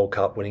this World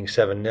Cup, winning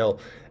 7-0.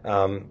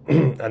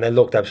 And they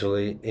looked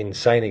absolutely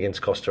insane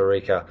against Costa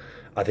Rica.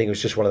 I think it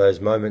was just one of those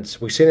moments.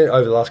 We've seen it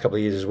over the last couple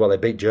of years as well. They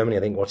beat Germany, I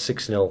think,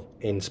 6-0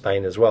 in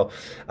Spain as well.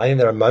 I think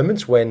there are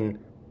moments when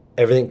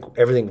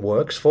everything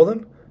works for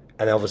them,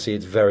 and obviously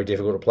it's very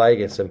difficult to play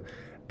against them.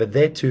 But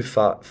they're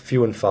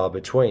few and far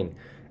between.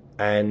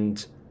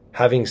 And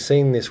having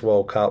seen this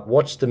World Cup,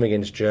 watched them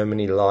against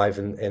Germany live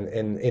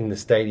in the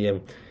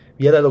stadium,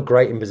 yeah, they look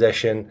great in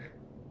possession,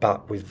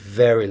 but with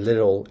very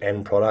little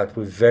end product,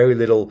 with very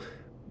little.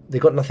 They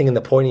got nothing in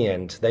the pointy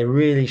end. They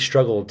really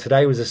struggled.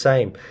 Today was the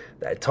same.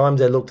 At times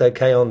they looked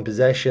okay on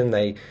possession.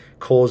 They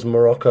caused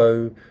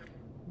Morocco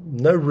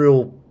no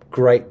real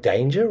great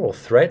danger or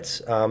threats,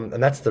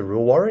 and that's the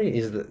real worry.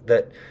 Is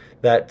that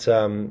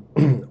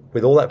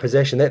with all that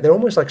possession, they're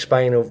almost like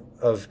Spain or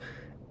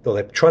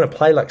they're trying to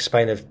play like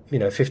Spain of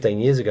 15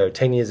 years ago,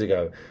 10 years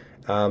ago,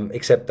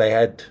 except they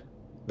had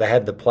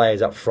the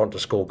players up front to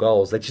score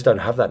goals. They just don't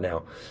have that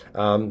now.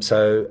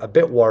 So a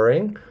bit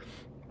worrying.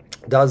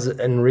 Does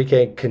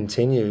Enrique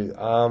continue?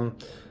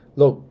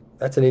 Look,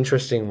 that's an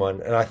interesting one,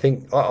 and I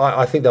think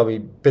they'll be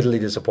bitterly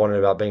disappointed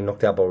about being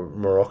knocked out by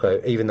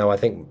Morocco. Even though I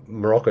think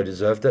Morocco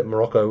deserved it.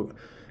 Morocco,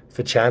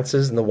 for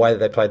chances and the way that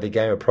they played the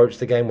game,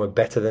 approached the game, were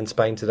better than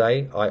Spain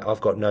today.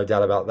 I've got no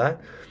doubt about that.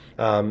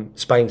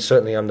 Spain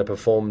certainly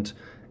underperformed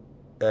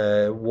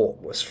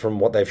from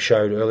what they've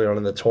showed earlier on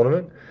in the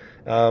tournament.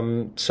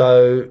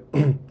 So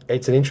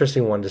it's an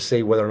interesting one to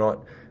see whether or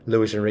not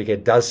Luis Enrique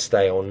does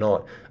stay or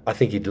not. I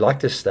think he'd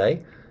like to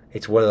stay.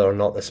 It's whether or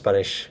not the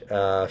Spanish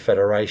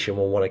Federation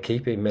will want to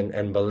keep him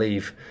and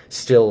believe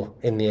still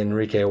in the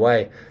Enrique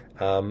way.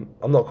 I'm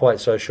not quite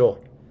so sure.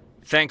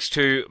 Thanks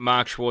to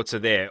Mark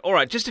Schwarzer there. All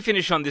right, just to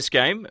finish on this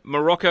game,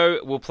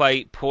 Morocco will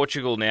play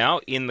Portugal now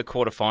in the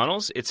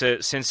quarterfinals. It's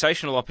a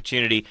sensational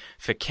opportunity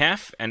for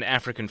CAF and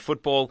African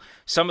football.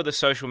 Some of the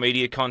social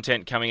media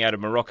content coming out of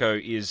Morocco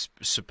is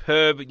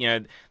superb. You know,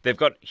 they've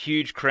got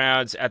huge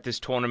crowds at this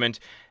tournament.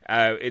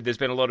 There's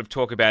been a lot of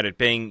talk about it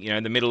being,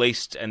 the Middle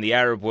East and the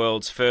Arab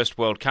world's first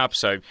World Cup.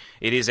 So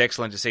it is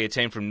excellent to see a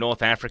team from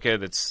North Africa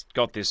that's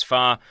got this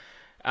far.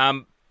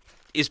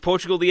 Is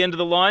Portugal the end of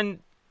the line,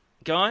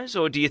 guys,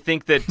 or do you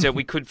think that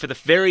we could, for the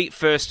very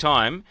first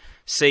time,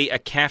 see a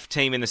CAF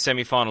team in the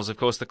semi-finals? Of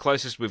course, the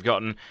closest we've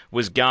gotten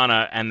was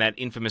Ghana and that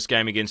infamous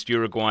game against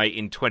Uruguay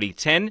in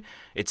 2010.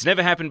 It's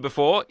never happened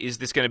before. Is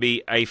this going to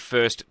be a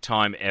first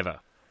time ever?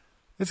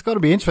 It's got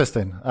to be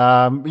interesting.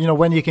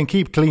 When you can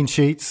keep clean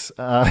sheets,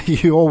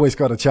 you always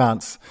got a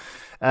chance.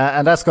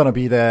 And that's going to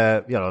be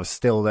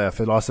still their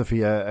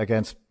philosophy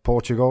against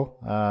Portugal.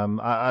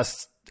 I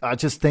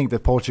just think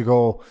that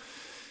Portugal,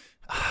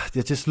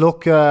 they just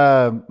look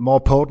more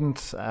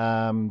potent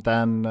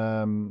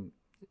than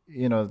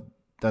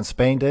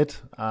Spain did,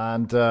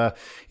 and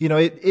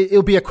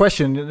it'll be a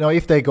question.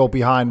 If they go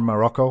behind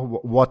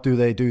Morocco, what do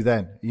they do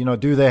then?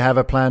 Do they have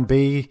a plan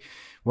B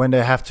when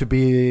they have to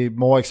be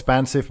more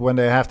expansive, when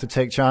they have to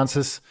take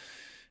chances?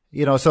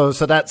 So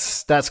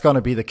that's going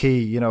to be the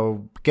key.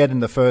 Getting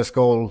the first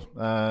goal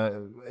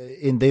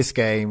in this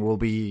game will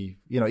be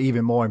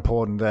even more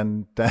important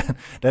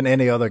than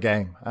any other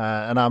game.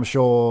 And I'm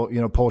sure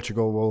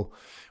Portugal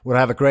will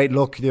have a great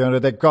look.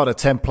 They've got a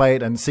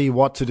template and see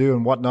what to do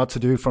and what not to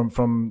do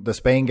from the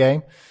Spain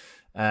game,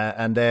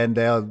 and then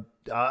they'll.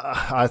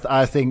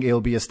 I think it'll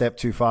be a step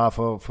too far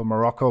for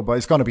Morocco, but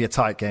it's going to be a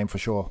tight game for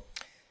sure.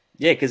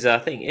 Yeah, because I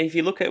think if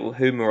you look at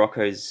who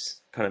Morocco's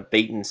kind of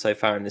beaten so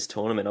far in this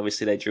tournament,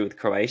 obviously they drew with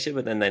Croatia,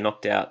 but then they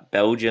knocked out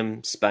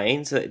Belgium,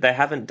 Spain, so they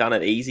haven't done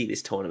it easy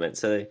this tournament.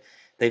 So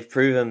they've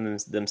proven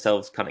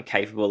themselves kind of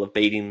capable of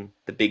beating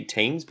the big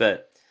teams.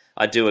 But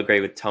I do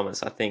agree with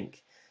Thomas. I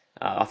think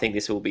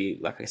this will be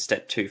like a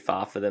step too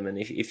far for them. And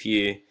if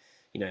you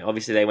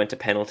obviously they went to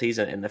penalties,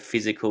 and the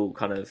physical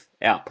kind of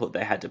output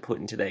they had to put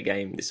into their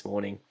game this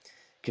morning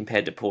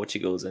compared to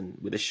Portugal's, and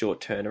with a short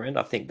turnaround,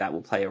 I think that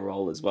will play a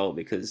role as well,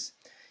 because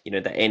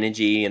the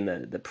energy and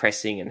the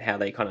pressing and how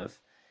they kind of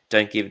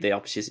don't give the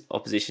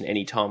opposition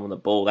any time on the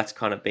ball, that's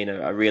kind of been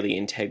a really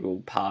integral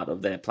part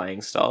of their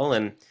playing style.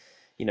 And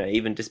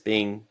even just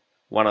being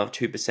 1 or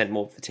 2%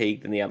 more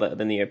fatigued than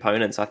the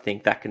opponents, I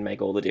think that can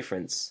make all the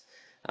difference.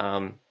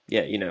 As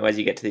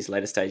you get to this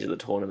later stage of the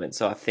tournament.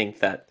 So I think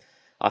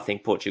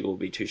Portugal will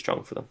be too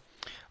strong for them.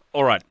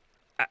 All right,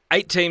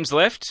 8 teams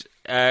left.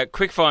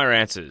 Quick fire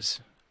answers.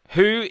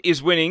 Who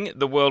is winning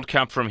the World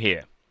Cup from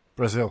here?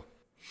 Brazil.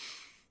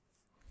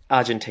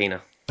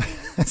 Argentina.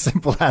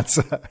 Simple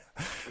answer.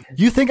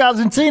 You think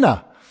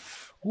Argentina?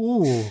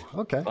 Ooh,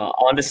 okay. Well,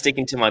 I'm just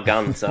sticking to my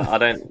guns. I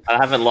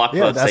haven't liked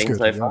what I've seen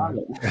so far.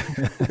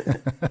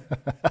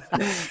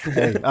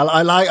 Hey,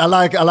 I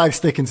like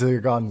sticking to your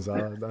guns.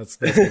 That's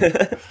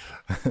good.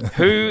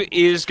 Who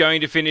is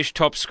going to finish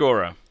top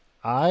scorer?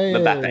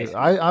 Okay.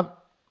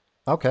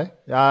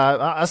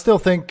 I still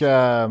think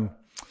one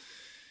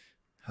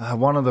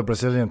of the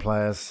Brazilian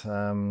players.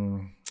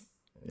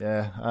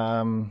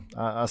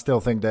 I still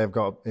think they've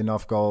got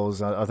enough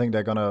goals. I think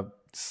they're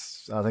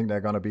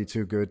gonna be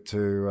too good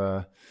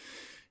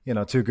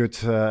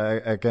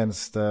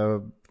against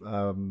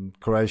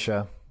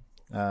Croatia.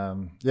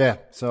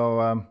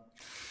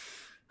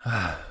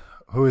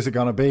 Who is it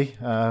going to be?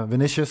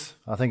 Vinicius.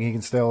 I think he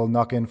can still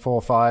knock in 4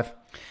 or 5.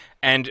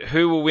 And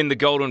who will win the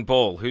Golden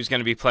Ball? Who's going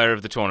to be player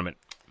of the tournament?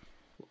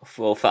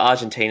 Well, for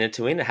Argentina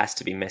to win, it has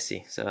to be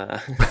Messi. So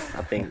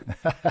I think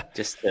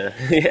just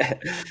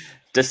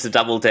to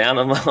double down,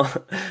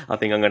 I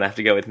think I'm going to have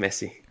to go with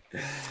Messi.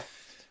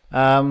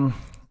 I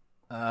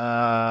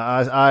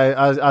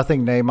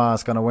think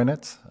Neymar's going to win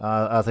it.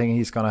 I think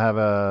he's going to have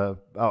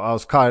I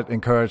was quite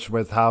encouraged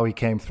with how he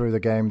came through the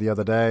game the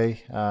other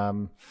day.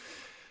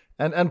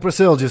 And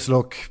Brazil just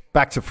look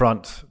back to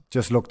front,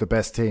 just look the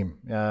best team.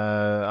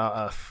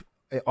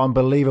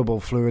 Unbelievable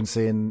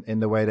fluency in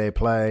the way they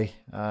play.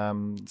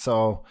 And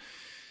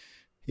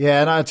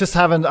I just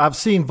I've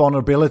seen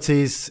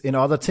vulnerabilities in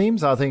other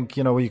teams. I think,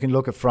 you can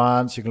look at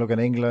France, you can look at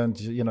England,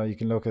 you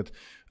can look at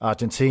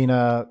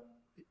Argentina,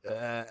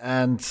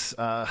 and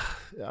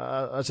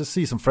I just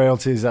see some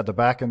frailties at the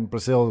back, and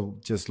Brazil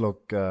just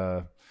look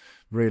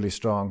really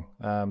strong.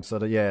 I'll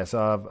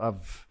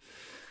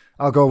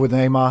go with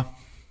Neymar.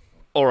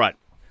 All right,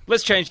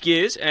 let's change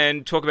gears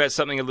and talk about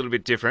something a little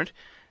bit different.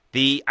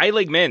 The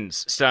A-League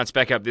Men's starts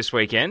back up this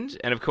weekend,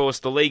 and of course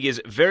the league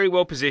is very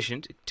well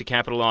positioned to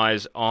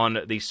capitalise on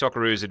the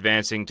Socceroos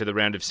advancing to the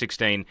round of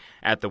 16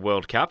 at the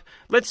World Cup.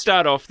 Let's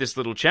start off this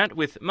little chat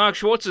with Mark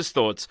Schwartz's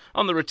thoughts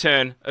on the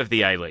return of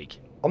the A-League.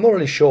 I'm not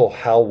really sure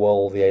how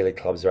well the A-League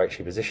clubs are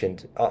actually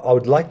positioned. I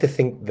would like to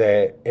think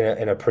they're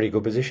in a pretty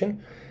good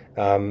position.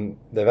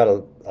 They've had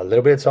a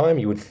little bit of time.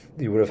 You would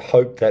have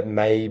hoped that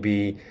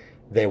maybe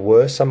there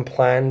were some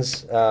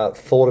plans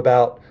thought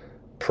about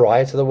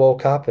prior to the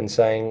World Cup, and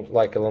saying,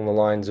 like, along the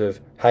lines of,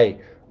 hey,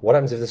 what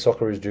happens if the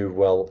Socceroos do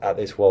well at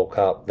this World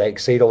Cup? They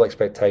exceed all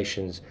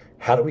expectations.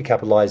 How do we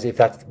capitalise if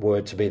that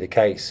were to be the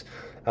case?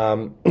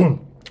 When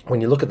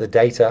you look at the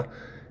data,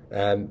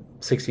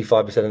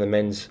 65% of the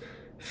men's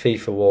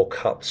FIFA World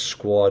Cup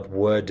squad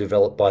were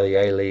developed by the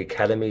A-League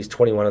academies.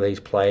 21 of these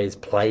players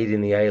played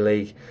in the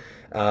A-League.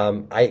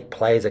 8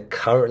 players are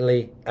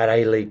currently at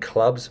A-League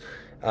clubs,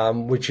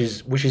 which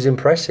is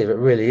impressive. It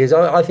really is.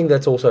 I think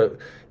that's also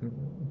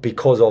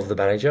because of the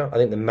manager. I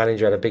think the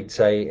manager had a big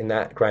say in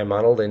that, Graham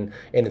Arnold, in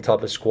the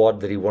type of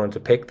squad that he wanted to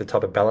pick, the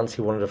type of balance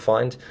he wanted to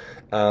find.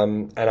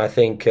 And I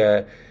think,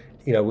 I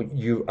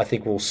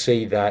think we'll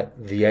see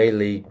that the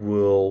A-League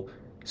will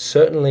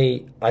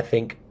certainly, I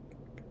think,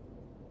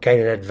 gain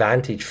an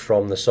advantage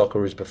from the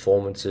Socceroos'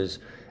 performances,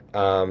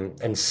 and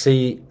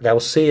they'll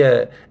see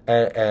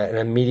an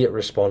immediate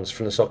response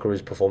from the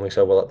Socceroos performing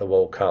so well at the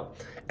World Cup,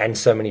 and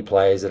so many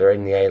players that are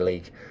in the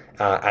A-League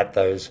at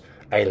those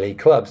A-League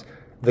clubs.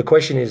 The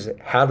question is,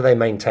 how do they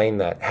maintain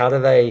that? How do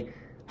they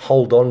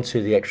hold on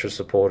to the extra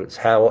supporters?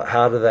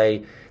 How do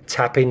they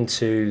tap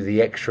into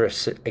the extra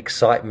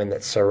excitement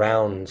that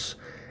surrounds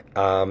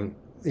the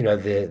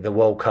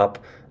World Cup,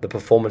 the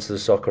performance of the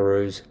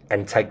Socceroos,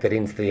 and take that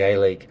into the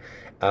A-League?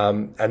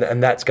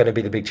 And that's going to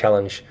be the big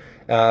challenge.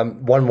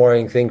 One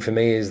worrying thing for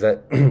me is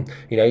that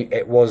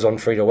it was on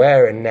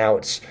free-to-air, and now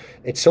it's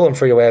still on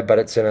free-to-air, but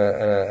it's in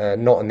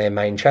not on their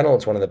main channel.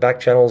 It's one of the back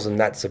channels, and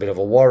that's a bit of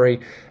a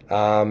worry.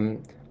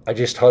 I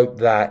just hope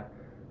that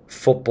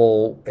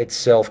football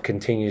itself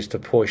continues to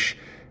push,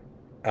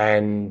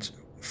 and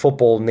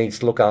football needs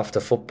to look after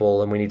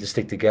football, and we need to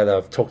stick together.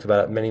 I've talked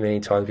about it many, many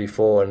times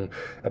before, and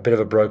a bit of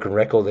a broken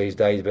record these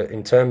days, but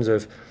in terms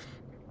of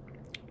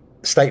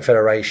state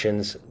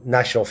federations,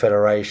 national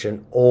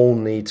federation, all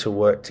need to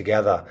work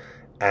together,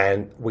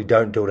 and we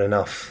don't do it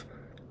enough.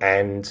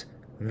 And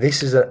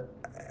this is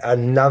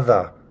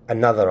another,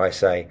 I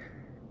say,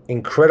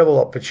 incredible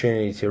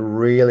opportunity to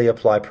really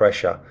apply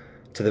pressure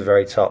to the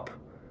very top,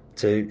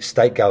 to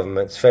state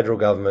governments, federal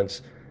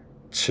governments,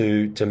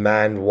 to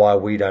demand why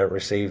we don't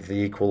receive the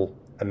equal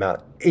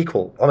amount.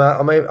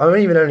 I'm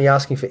even only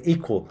asking for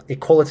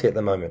equality at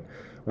the moment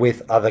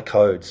with other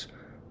codes,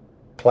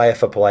 player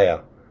for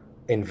player,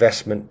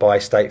 investment by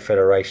state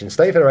federations.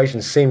 State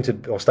federations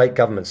state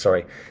governments,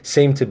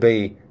 seem to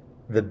be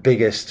the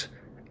biggest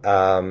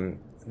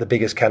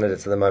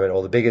candidates at the moment,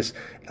 or the biggest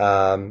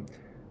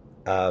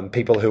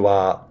people who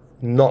are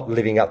not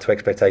living up to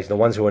expectations, the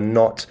ones who are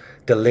not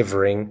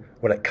delivering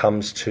when it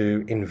comes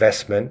to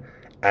investment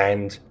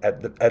and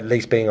at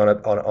least being on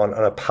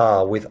a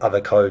par with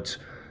other codes.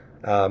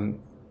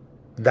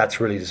 That's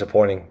really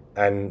disappointing,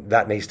 and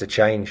that needs to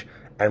change,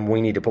 and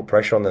we need to put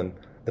pressure on them.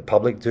 The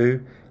public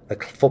do, the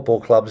football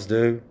clubs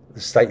do,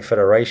 the state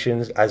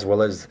federations, as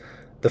well as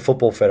the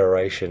Football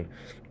Federation.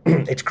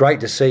 It's great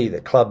to see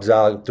that clubs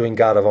are doing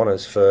guard of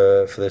honours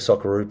for the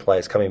Socceroo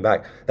players coming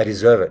back. They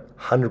deserve it,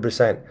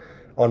 100%.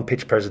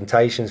 On-pitch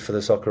presentations for the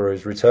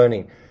Socceroos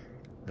returning.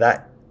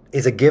 That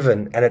is a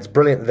given, and it's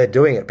brilliant that they're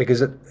doing it,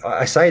 because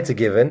I say it's a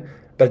given,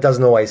 but it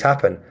doesn't always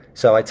happen.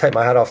 So I take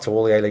my hat off to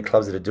all the A-League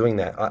clubs that are doing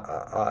that.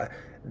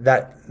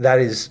 That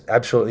is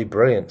absolutely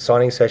brilliant.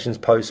 Signing sessions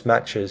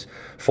post-matches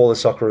for the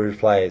Socceroos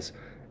players.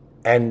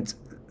 And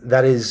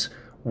that is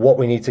what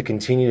we need to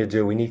continue to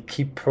do. We need to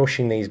keep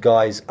pushing these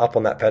guys up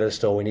on that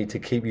pedestal. We need to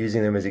keep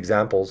using them as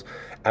examples,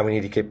 and we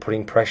need to keep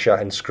putting pressure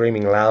and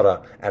screaming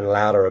louder and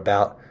louder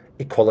about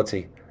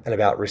equality and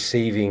about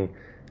receiving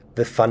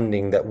the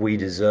funding that we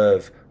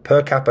deserve.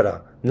 Per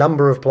capita,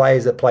 number of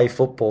players that play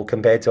football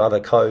compared to other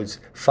codes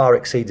far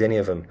exceeds any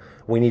of them.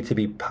 We need to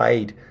be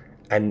paid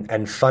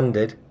and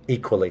funded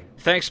equally.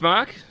 Thanks,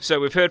 Mark. So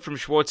we've heard from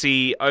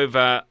Schwartzy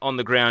over on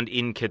the ground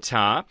in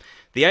Qatar.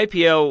 The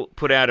APL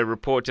put out a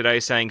report today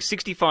saying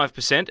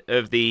 65%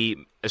 of the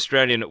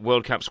Australian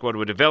World Cup squad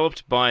were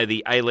developed by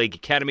the A-League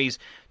academies.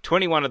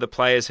 21 of the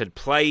players had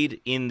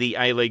played in the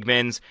A-League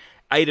men's.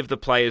 8 of the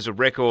players of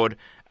record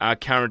are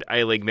current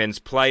A-League men's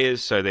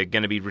players, so they're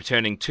going to be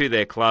returning to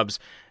their clubs,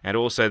 and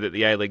also that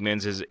the A-League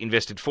men's has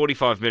invested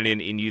 $45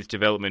 million in youth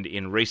development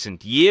in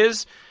recent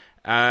years.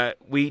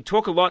 We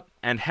talk a lot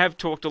and have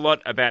talked a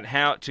lot about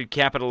how to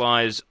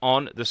capitalise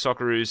on the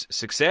Socceroos'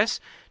 success.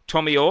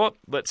 Tommy Orr,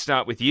 let's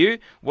start with you.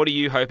 What are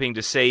you hoping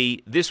to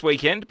see this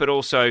weekend, but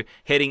also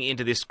heading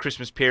into this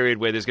Christmas period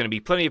where there's going to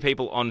be plenty of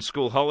people on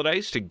school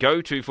holidays to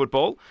go to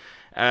football?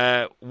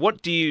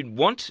 What do you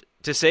want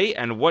to see,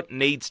 and what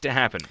needs to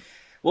happen?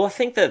 Well, I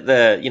think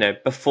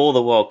that before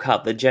the World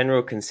Cup, the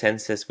general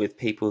consensus with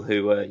people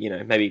who were,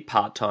 maybe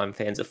part-time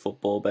fans of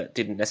football but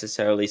didn't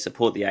necessarily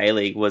support the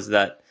A-League was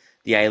that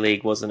the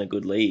A-League wasn't a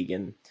good league.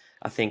 And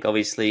I think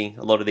obviously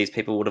a lot of these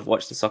people would have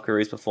watched the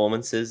Socceroos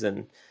performances,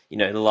 and,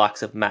 the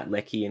likes of Matt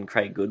Leckie and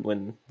Craig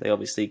Goodwin, they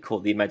obviously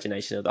caught the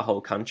imagination of the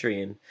whole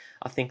country. And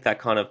I think that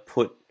kind of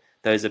put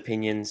those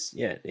opinions,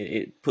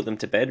 it put them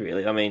to bed,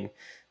 really. I mean,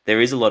 there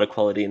is a lot of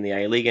quality in the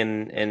A-League,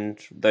 and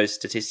those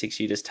statistics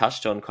you just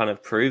touched on kind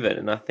of prove it.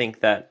 And I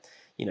think that,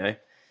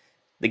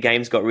 the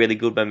game's got really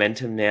good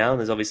momentum now, and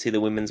there's obviously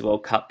the Women's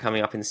World Cup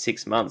coming up in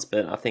 6 months,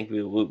 but I think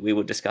we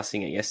were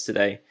discussing it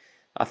yesterday.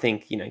 I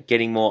think,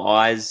 getting more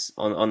eyes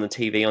on the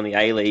TV on the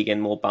A-League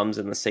and more bums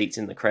in the seats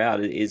in the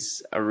crowd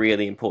is a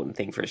really important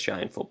thing for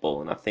Australian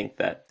football. And I think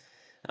that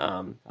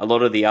a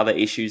lot of the other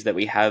issues that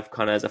we have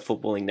kind of as a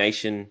footballing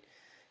nation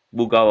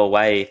will go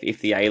away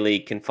if the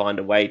A-League can find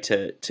a way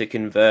to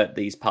convert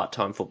these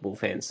part-time football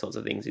fans sorts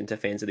of things into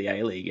fans of the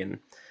A-League.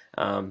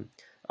 And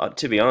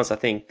to be honest, I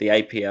think the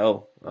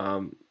APL,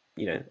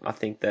 I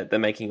think that they're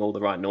making all the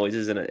right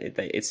noises, and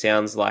it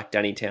sounds like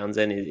Danny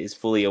Townsend is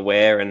fully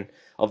aware and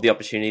of the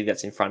opportunity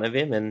that's in front of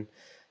him. And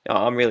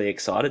I'm really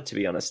excited, to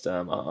be honest.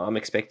 I'm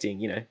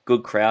expecting,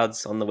 good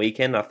crowds on the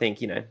weekend. I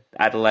think,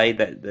 Adelaide,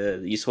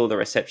 that you saw the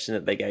reception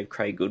that they gave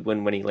Craig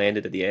Goodwin when he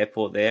landed at the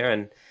airport there.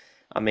 And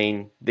I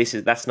mean,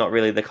 that's not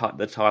really the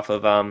type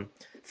of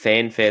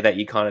fanfare that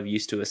you kind of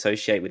used to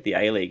associate with the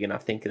A-League, and I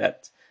think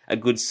that's a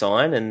good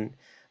sign.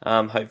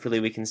 And hopefully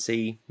we can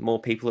see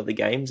more people at the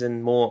games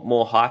and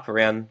more hype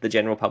around the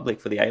general public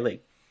for the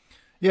A-League.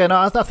 Yeah,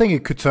 no, I think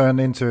it could turn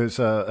into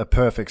a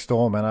perfect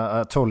storm, and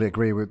I totally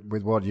agree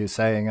with what you're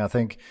saying. I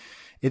think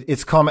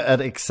it's come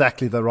at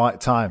exactly the right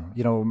time,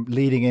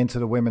 leading into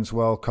the Women's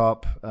World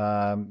Cup,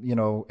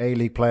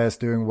 A-League players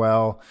doing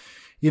well,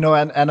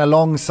 and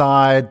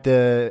alongside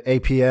the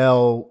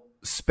APL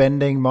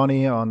spending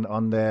money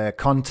on their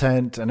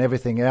content and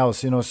everything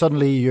else,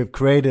 suddenly you've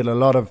created a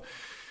lot of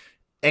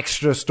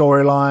extra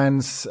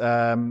storylines,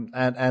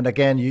 and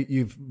again,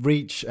 you've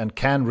reached and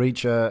can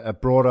reach a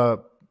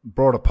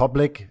broader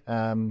public.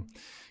 And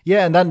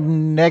that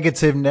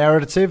negative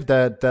narrative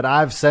that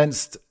I've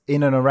sensed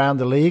in and around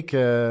the league,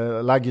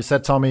 like you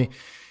said, Tommy,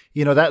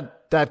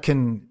 that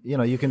can,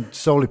 you can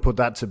solely put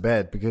that to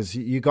bed, because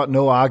you got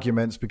no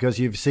arguments, because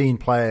you've seen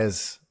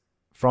players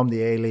from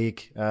the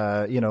A-League,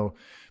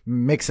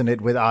 mixing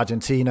it with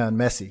Argentina and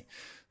Messi.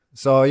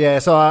 So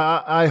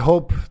I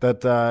hope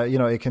that,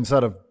 it can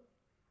sort of,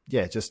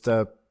 just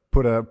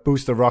put a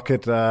booster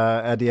rocket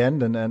at the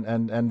end,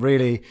 and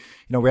really,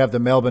 we have the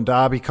Melbourne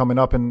Derby coming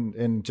up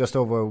in just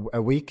over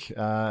a week,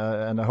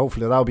 and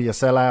hopefully that'll be a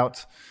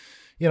sellout.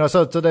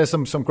 So there's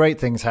some great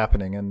things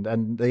happening,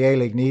 and the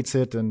A-League needs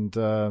it, and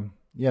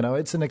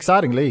it's an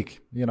exciting league.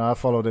 I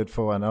followed it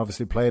and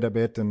obviously played a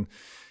bit, and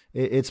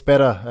it's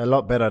a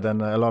lot better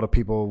than a lot of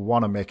people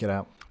want to make it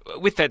out.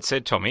 With that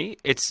said, Tommy,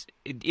 it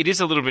is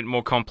a little bit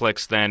more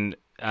complex than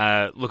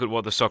look at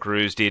what the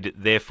Socceroos did,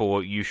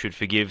 therefore you should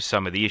forgive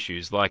some of the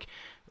issues. Like,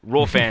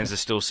 Raw fans are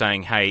still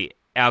saying, hey,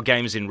 our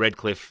games in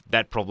Redcliffe,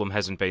 that problem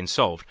hasn't been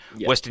solved.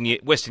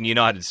 Yep. Western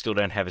United still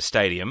don't have a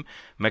stadium.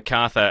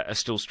 MacArthur are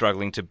still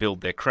struggling to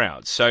build their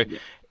crowds. So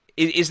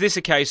is this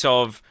a case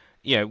of,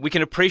 we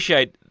can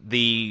appreciate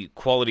the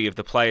quality of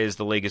the players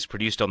the league has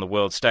produced on the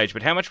world stage,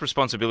 but how much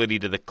responsibility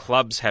do the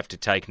clubs have to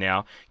take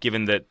now,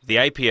 given that the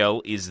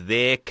APL is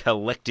their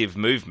collective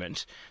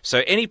movement?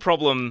 So any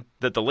problem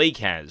that the league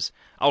has,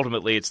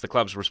 ultimately it's the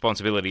club's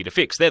responsibility to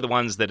fix. They're the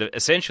ones that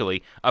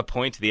essentially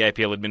appoint the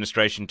APL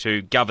administration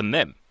to govern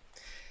them.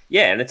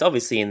 Yeah, and it's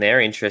obviously in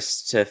their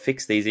interest to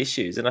fix these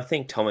issues. And I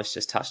think Thomas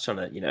just touched on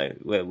it,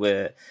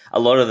 where a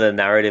lot of the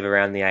narrative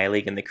around the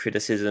A-League and the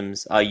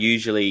criticisms are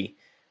usually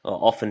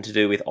often to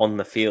do with on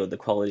the field, the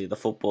quality of the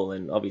football.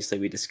 And obviously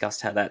we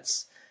discussed how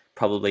that's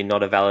probably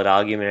not a valid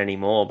argument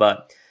anymore.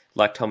 But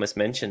like Thomas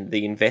mentioned,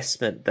 the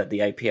investment that the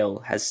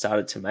APL has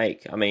started to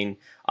make, I mean,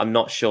 I'm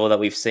not sure that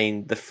we've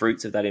seen the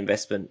fruits of that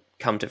investment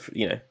come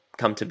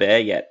to bear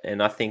yet.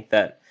 And I think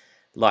that,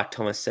 like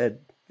Thomas said,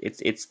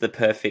 it's the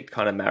perfect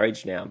kind of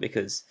marriage now,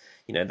 because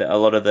a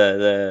lot of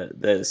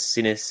the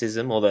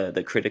cynicism or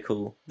the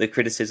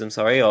criticism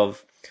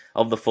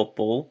of the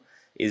football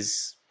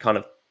is kind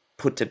of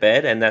put to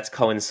bed, and that's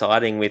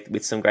coinciding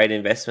with some great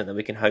investment that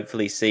we can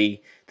hopefully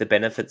see the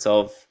benefits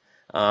of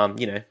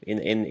in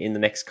the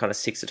next kind of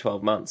 6 to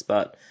 12 months.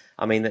 But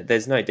I mean,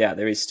 there's no doubt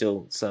there is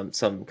still some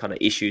kind of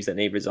issues that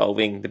need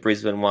resolving. The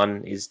Brisbane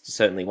one is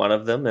certainly one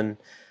of them, and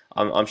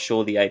I'm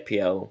sure the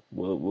APL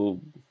will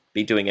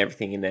be doing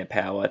everything in their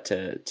power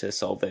to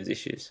solve those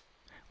issues.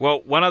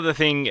 Well, one other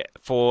thing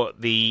for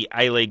the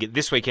A-League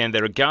this weekend,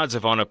 there are Guards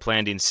of Honour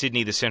planned in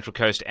Sydney, the Central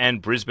Coast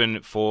and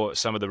Brisbane for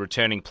some of the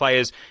returning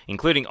players,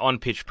 including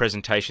on-pitch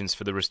presentations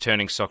for the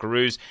returning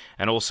Socceroos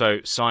and also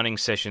signing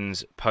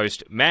sessions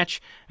post-match.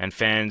 And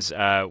fans,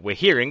 we're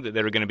hearing that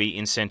there are going to be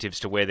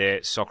incentives to wear their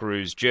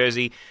Socceroos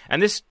jersey.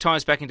 And this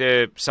ties back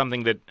into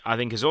something that I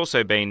think has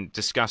also been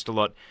discussed a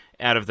lot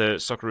out of the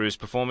Socceroos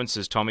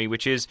performances, Tommy,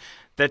 which is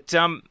that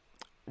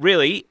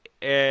really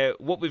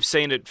what we've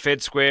seen at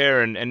Fed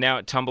Square and now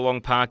at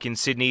Tumbalong Park in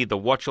Sydney, the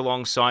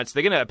watch-along sites,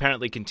 they're going to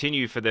apparently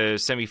continue for the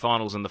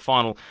semi-finals and the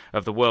final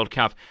of the World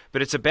Cup.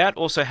 But it's about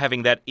also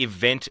having that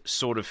event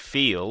sort of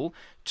feel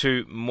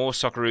to more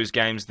Socceroos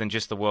games than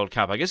just the World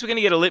Cup. I guess we're going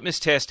to get a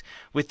litmus test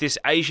with this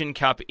Asian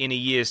Cup in a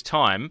year's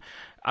time.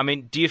 I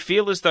mean, do you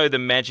feel as though the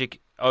magic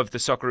of the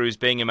Socceroos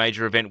being a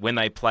major event when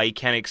they play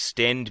can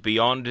extend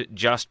beyond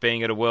just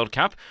being at a World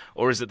Cup?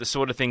 Or is it the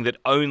sort of thing that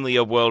only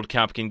a World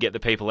Cup can get the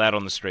people out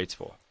on the streets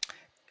for?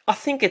 I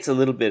think it's a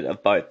little bit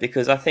of both,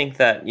 because I think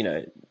that,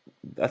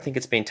 I think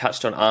it's been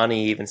touched on.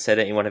 Arnie even said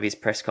it in one of his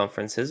press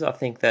conferences. I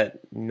think that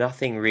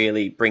nothing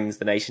really brings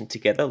the nation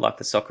together like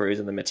the Socceroos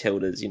and the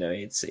Matildas.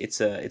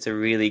 It's a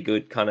really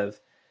good kind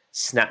of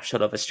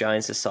snapshot of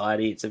Australian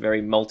society. It's a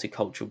very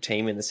multicultural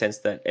team in the sense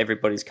that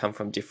everybody's come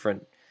from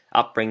different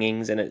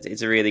upbringings, and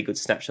it's a really good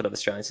snapshot of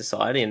Australian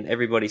society, and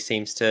everybody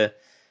seems to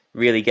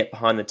really get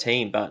behind the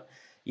team. But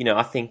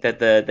I think that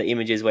the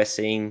images we're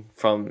seeing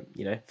from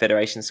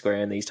Federation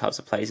Square and these types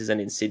of places,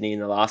 and in Sydney in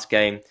the last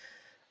game,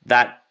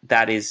 that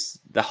is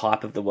the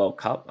hype of the World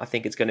Cup. I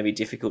think it's going to be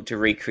difficult to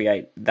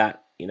recreate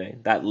that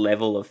that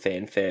level of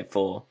fanfare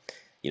for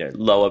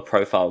lower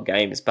profile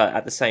games. But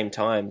at the same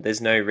time,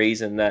 there's no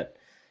reason that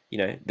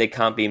there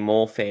can't be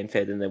more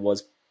fanfare than there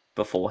was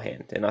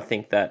beforehand. And I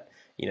think that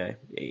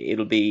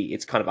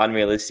it's kind of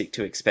unrealistic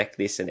to expect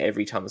this in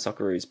every time the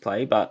Socceroos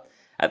play. But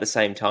at the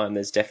same time,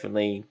 there's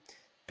definitely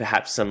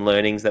perhaps some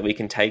learnings that we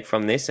can take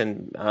from this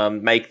and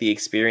make the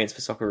experience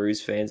for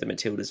Socceroos fans and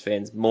Matildas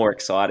fans more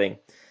exciting,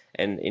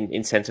 and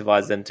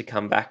incentivize them to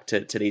come back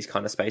to these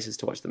kind of spaces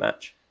to watch the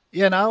match.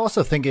 Yeah, and I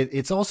also think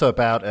it's also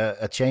about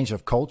a change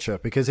of culture,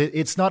 because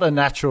it's not a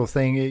natural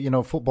thing.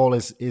 Football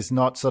is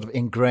not sort of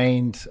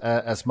ingrained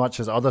as much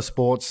as other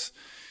sports,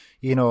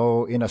 in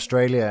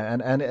Australia,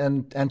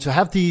 and to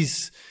have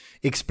these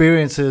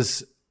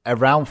experiences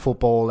around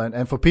football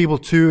and for people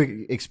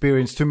to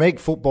experience, to make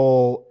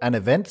football an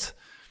event.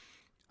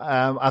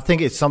 I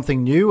think it's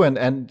something new,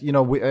 and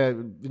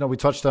we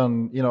touched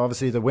on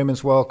obviously the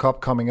Women's World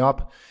Cup coming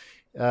up,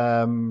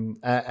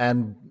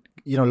 and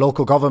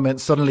local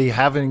governments suddenly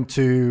having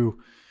to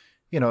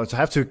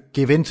have to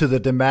give into the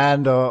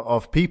demand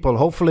of people.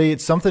 Hopefully,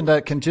 it's something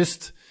that can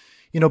just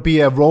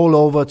be a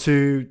rollover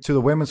to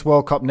the Women's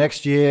World Cup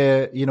next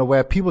year.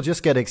 Where people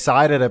just get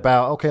excited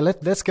about, okay,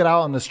 let's get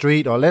out on the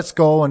street, or let's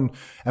go and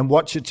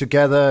watch it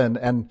together,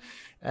 and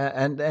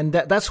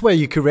that's where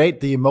you create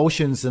the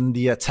emotions and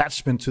the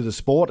attachment to the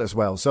sport as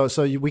well. So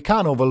we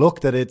can't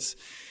overlook that it's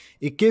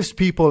it gives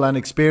people an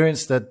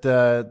experience that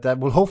that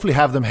will hopefully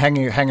have them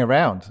hang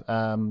around,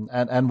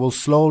 and will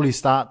slowly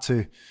start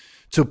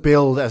to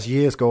build as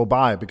years go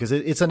by, because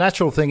it's a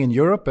natural thing in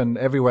Europe and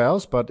everywhere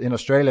else, but in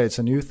Australia it's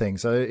a new thing.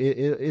 So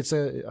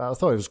I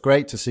thought it was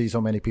great to see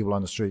so many people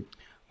on the street.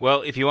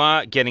 Well, if you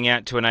are getting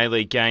out to an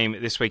A-League game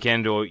this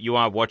weekend, or you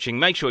are watching,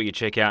 make sure you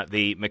check out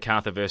the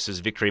Macarthur versus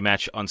Victory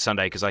match on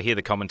Sunday, because I hear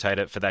the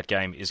commentator for that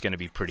game is going to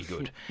be pretty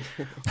good.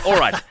 All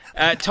right,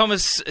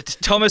 Thomas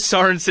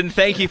Sorensen,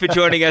 thank you for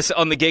joining us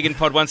on the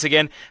Gegenpod once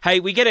again. Hey,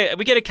 we get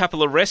a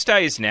couple of rest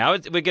days now.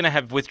 We're going to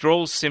have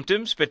withdrawal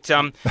symptoms, but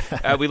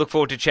we look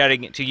forward to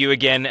chatting to you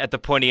again at the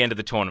pointy end of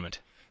the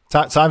tournament.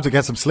 Time to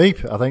get some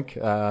sleep, I think.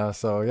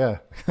 So yeah.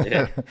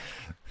 Yeah.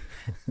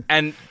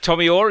 And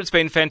Tommy Orr, it's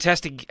been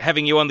fantastic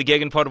having you on the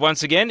Gegenpod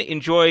once again.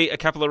 Enjoy a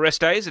couple of rest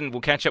days, and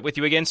we'll catch up with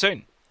you again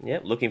soon. Yeah,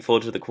 looking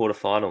forward to the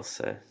quarterfinals,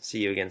 so see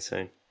you again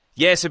soon.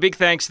 Yes, a big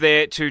thanks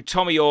there to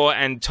Tommy Orr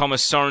and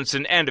Thomas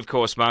Sorensen, and of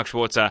course Mark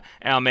Schwarzer,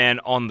 our man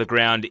on the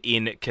ground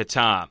in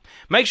Qatar.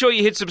 Make sure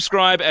you hit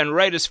subscribe and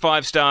rate us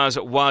 5 stars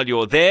while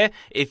you're there.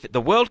 If the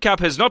World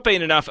Cup has not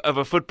been enough of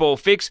a football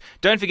fix,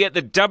 don't forget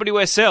that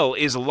WSL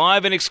is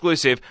live and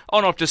exclusive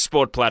on Optus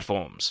Sport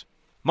platforms.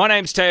 My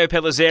name's Teo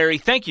Pellizzeri.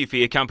 Thank you for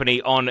your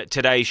company on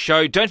today's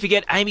show. Don't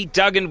forget, Amy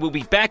Duggan will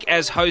be back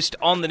as host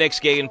on the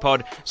next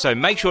Gegenpod, so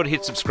make sure to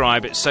hit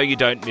subscribe so you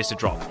don't miss a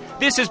drop.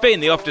 This has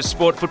been the Optus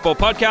Sport Football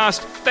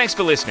Podcast. Thanks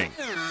for listening.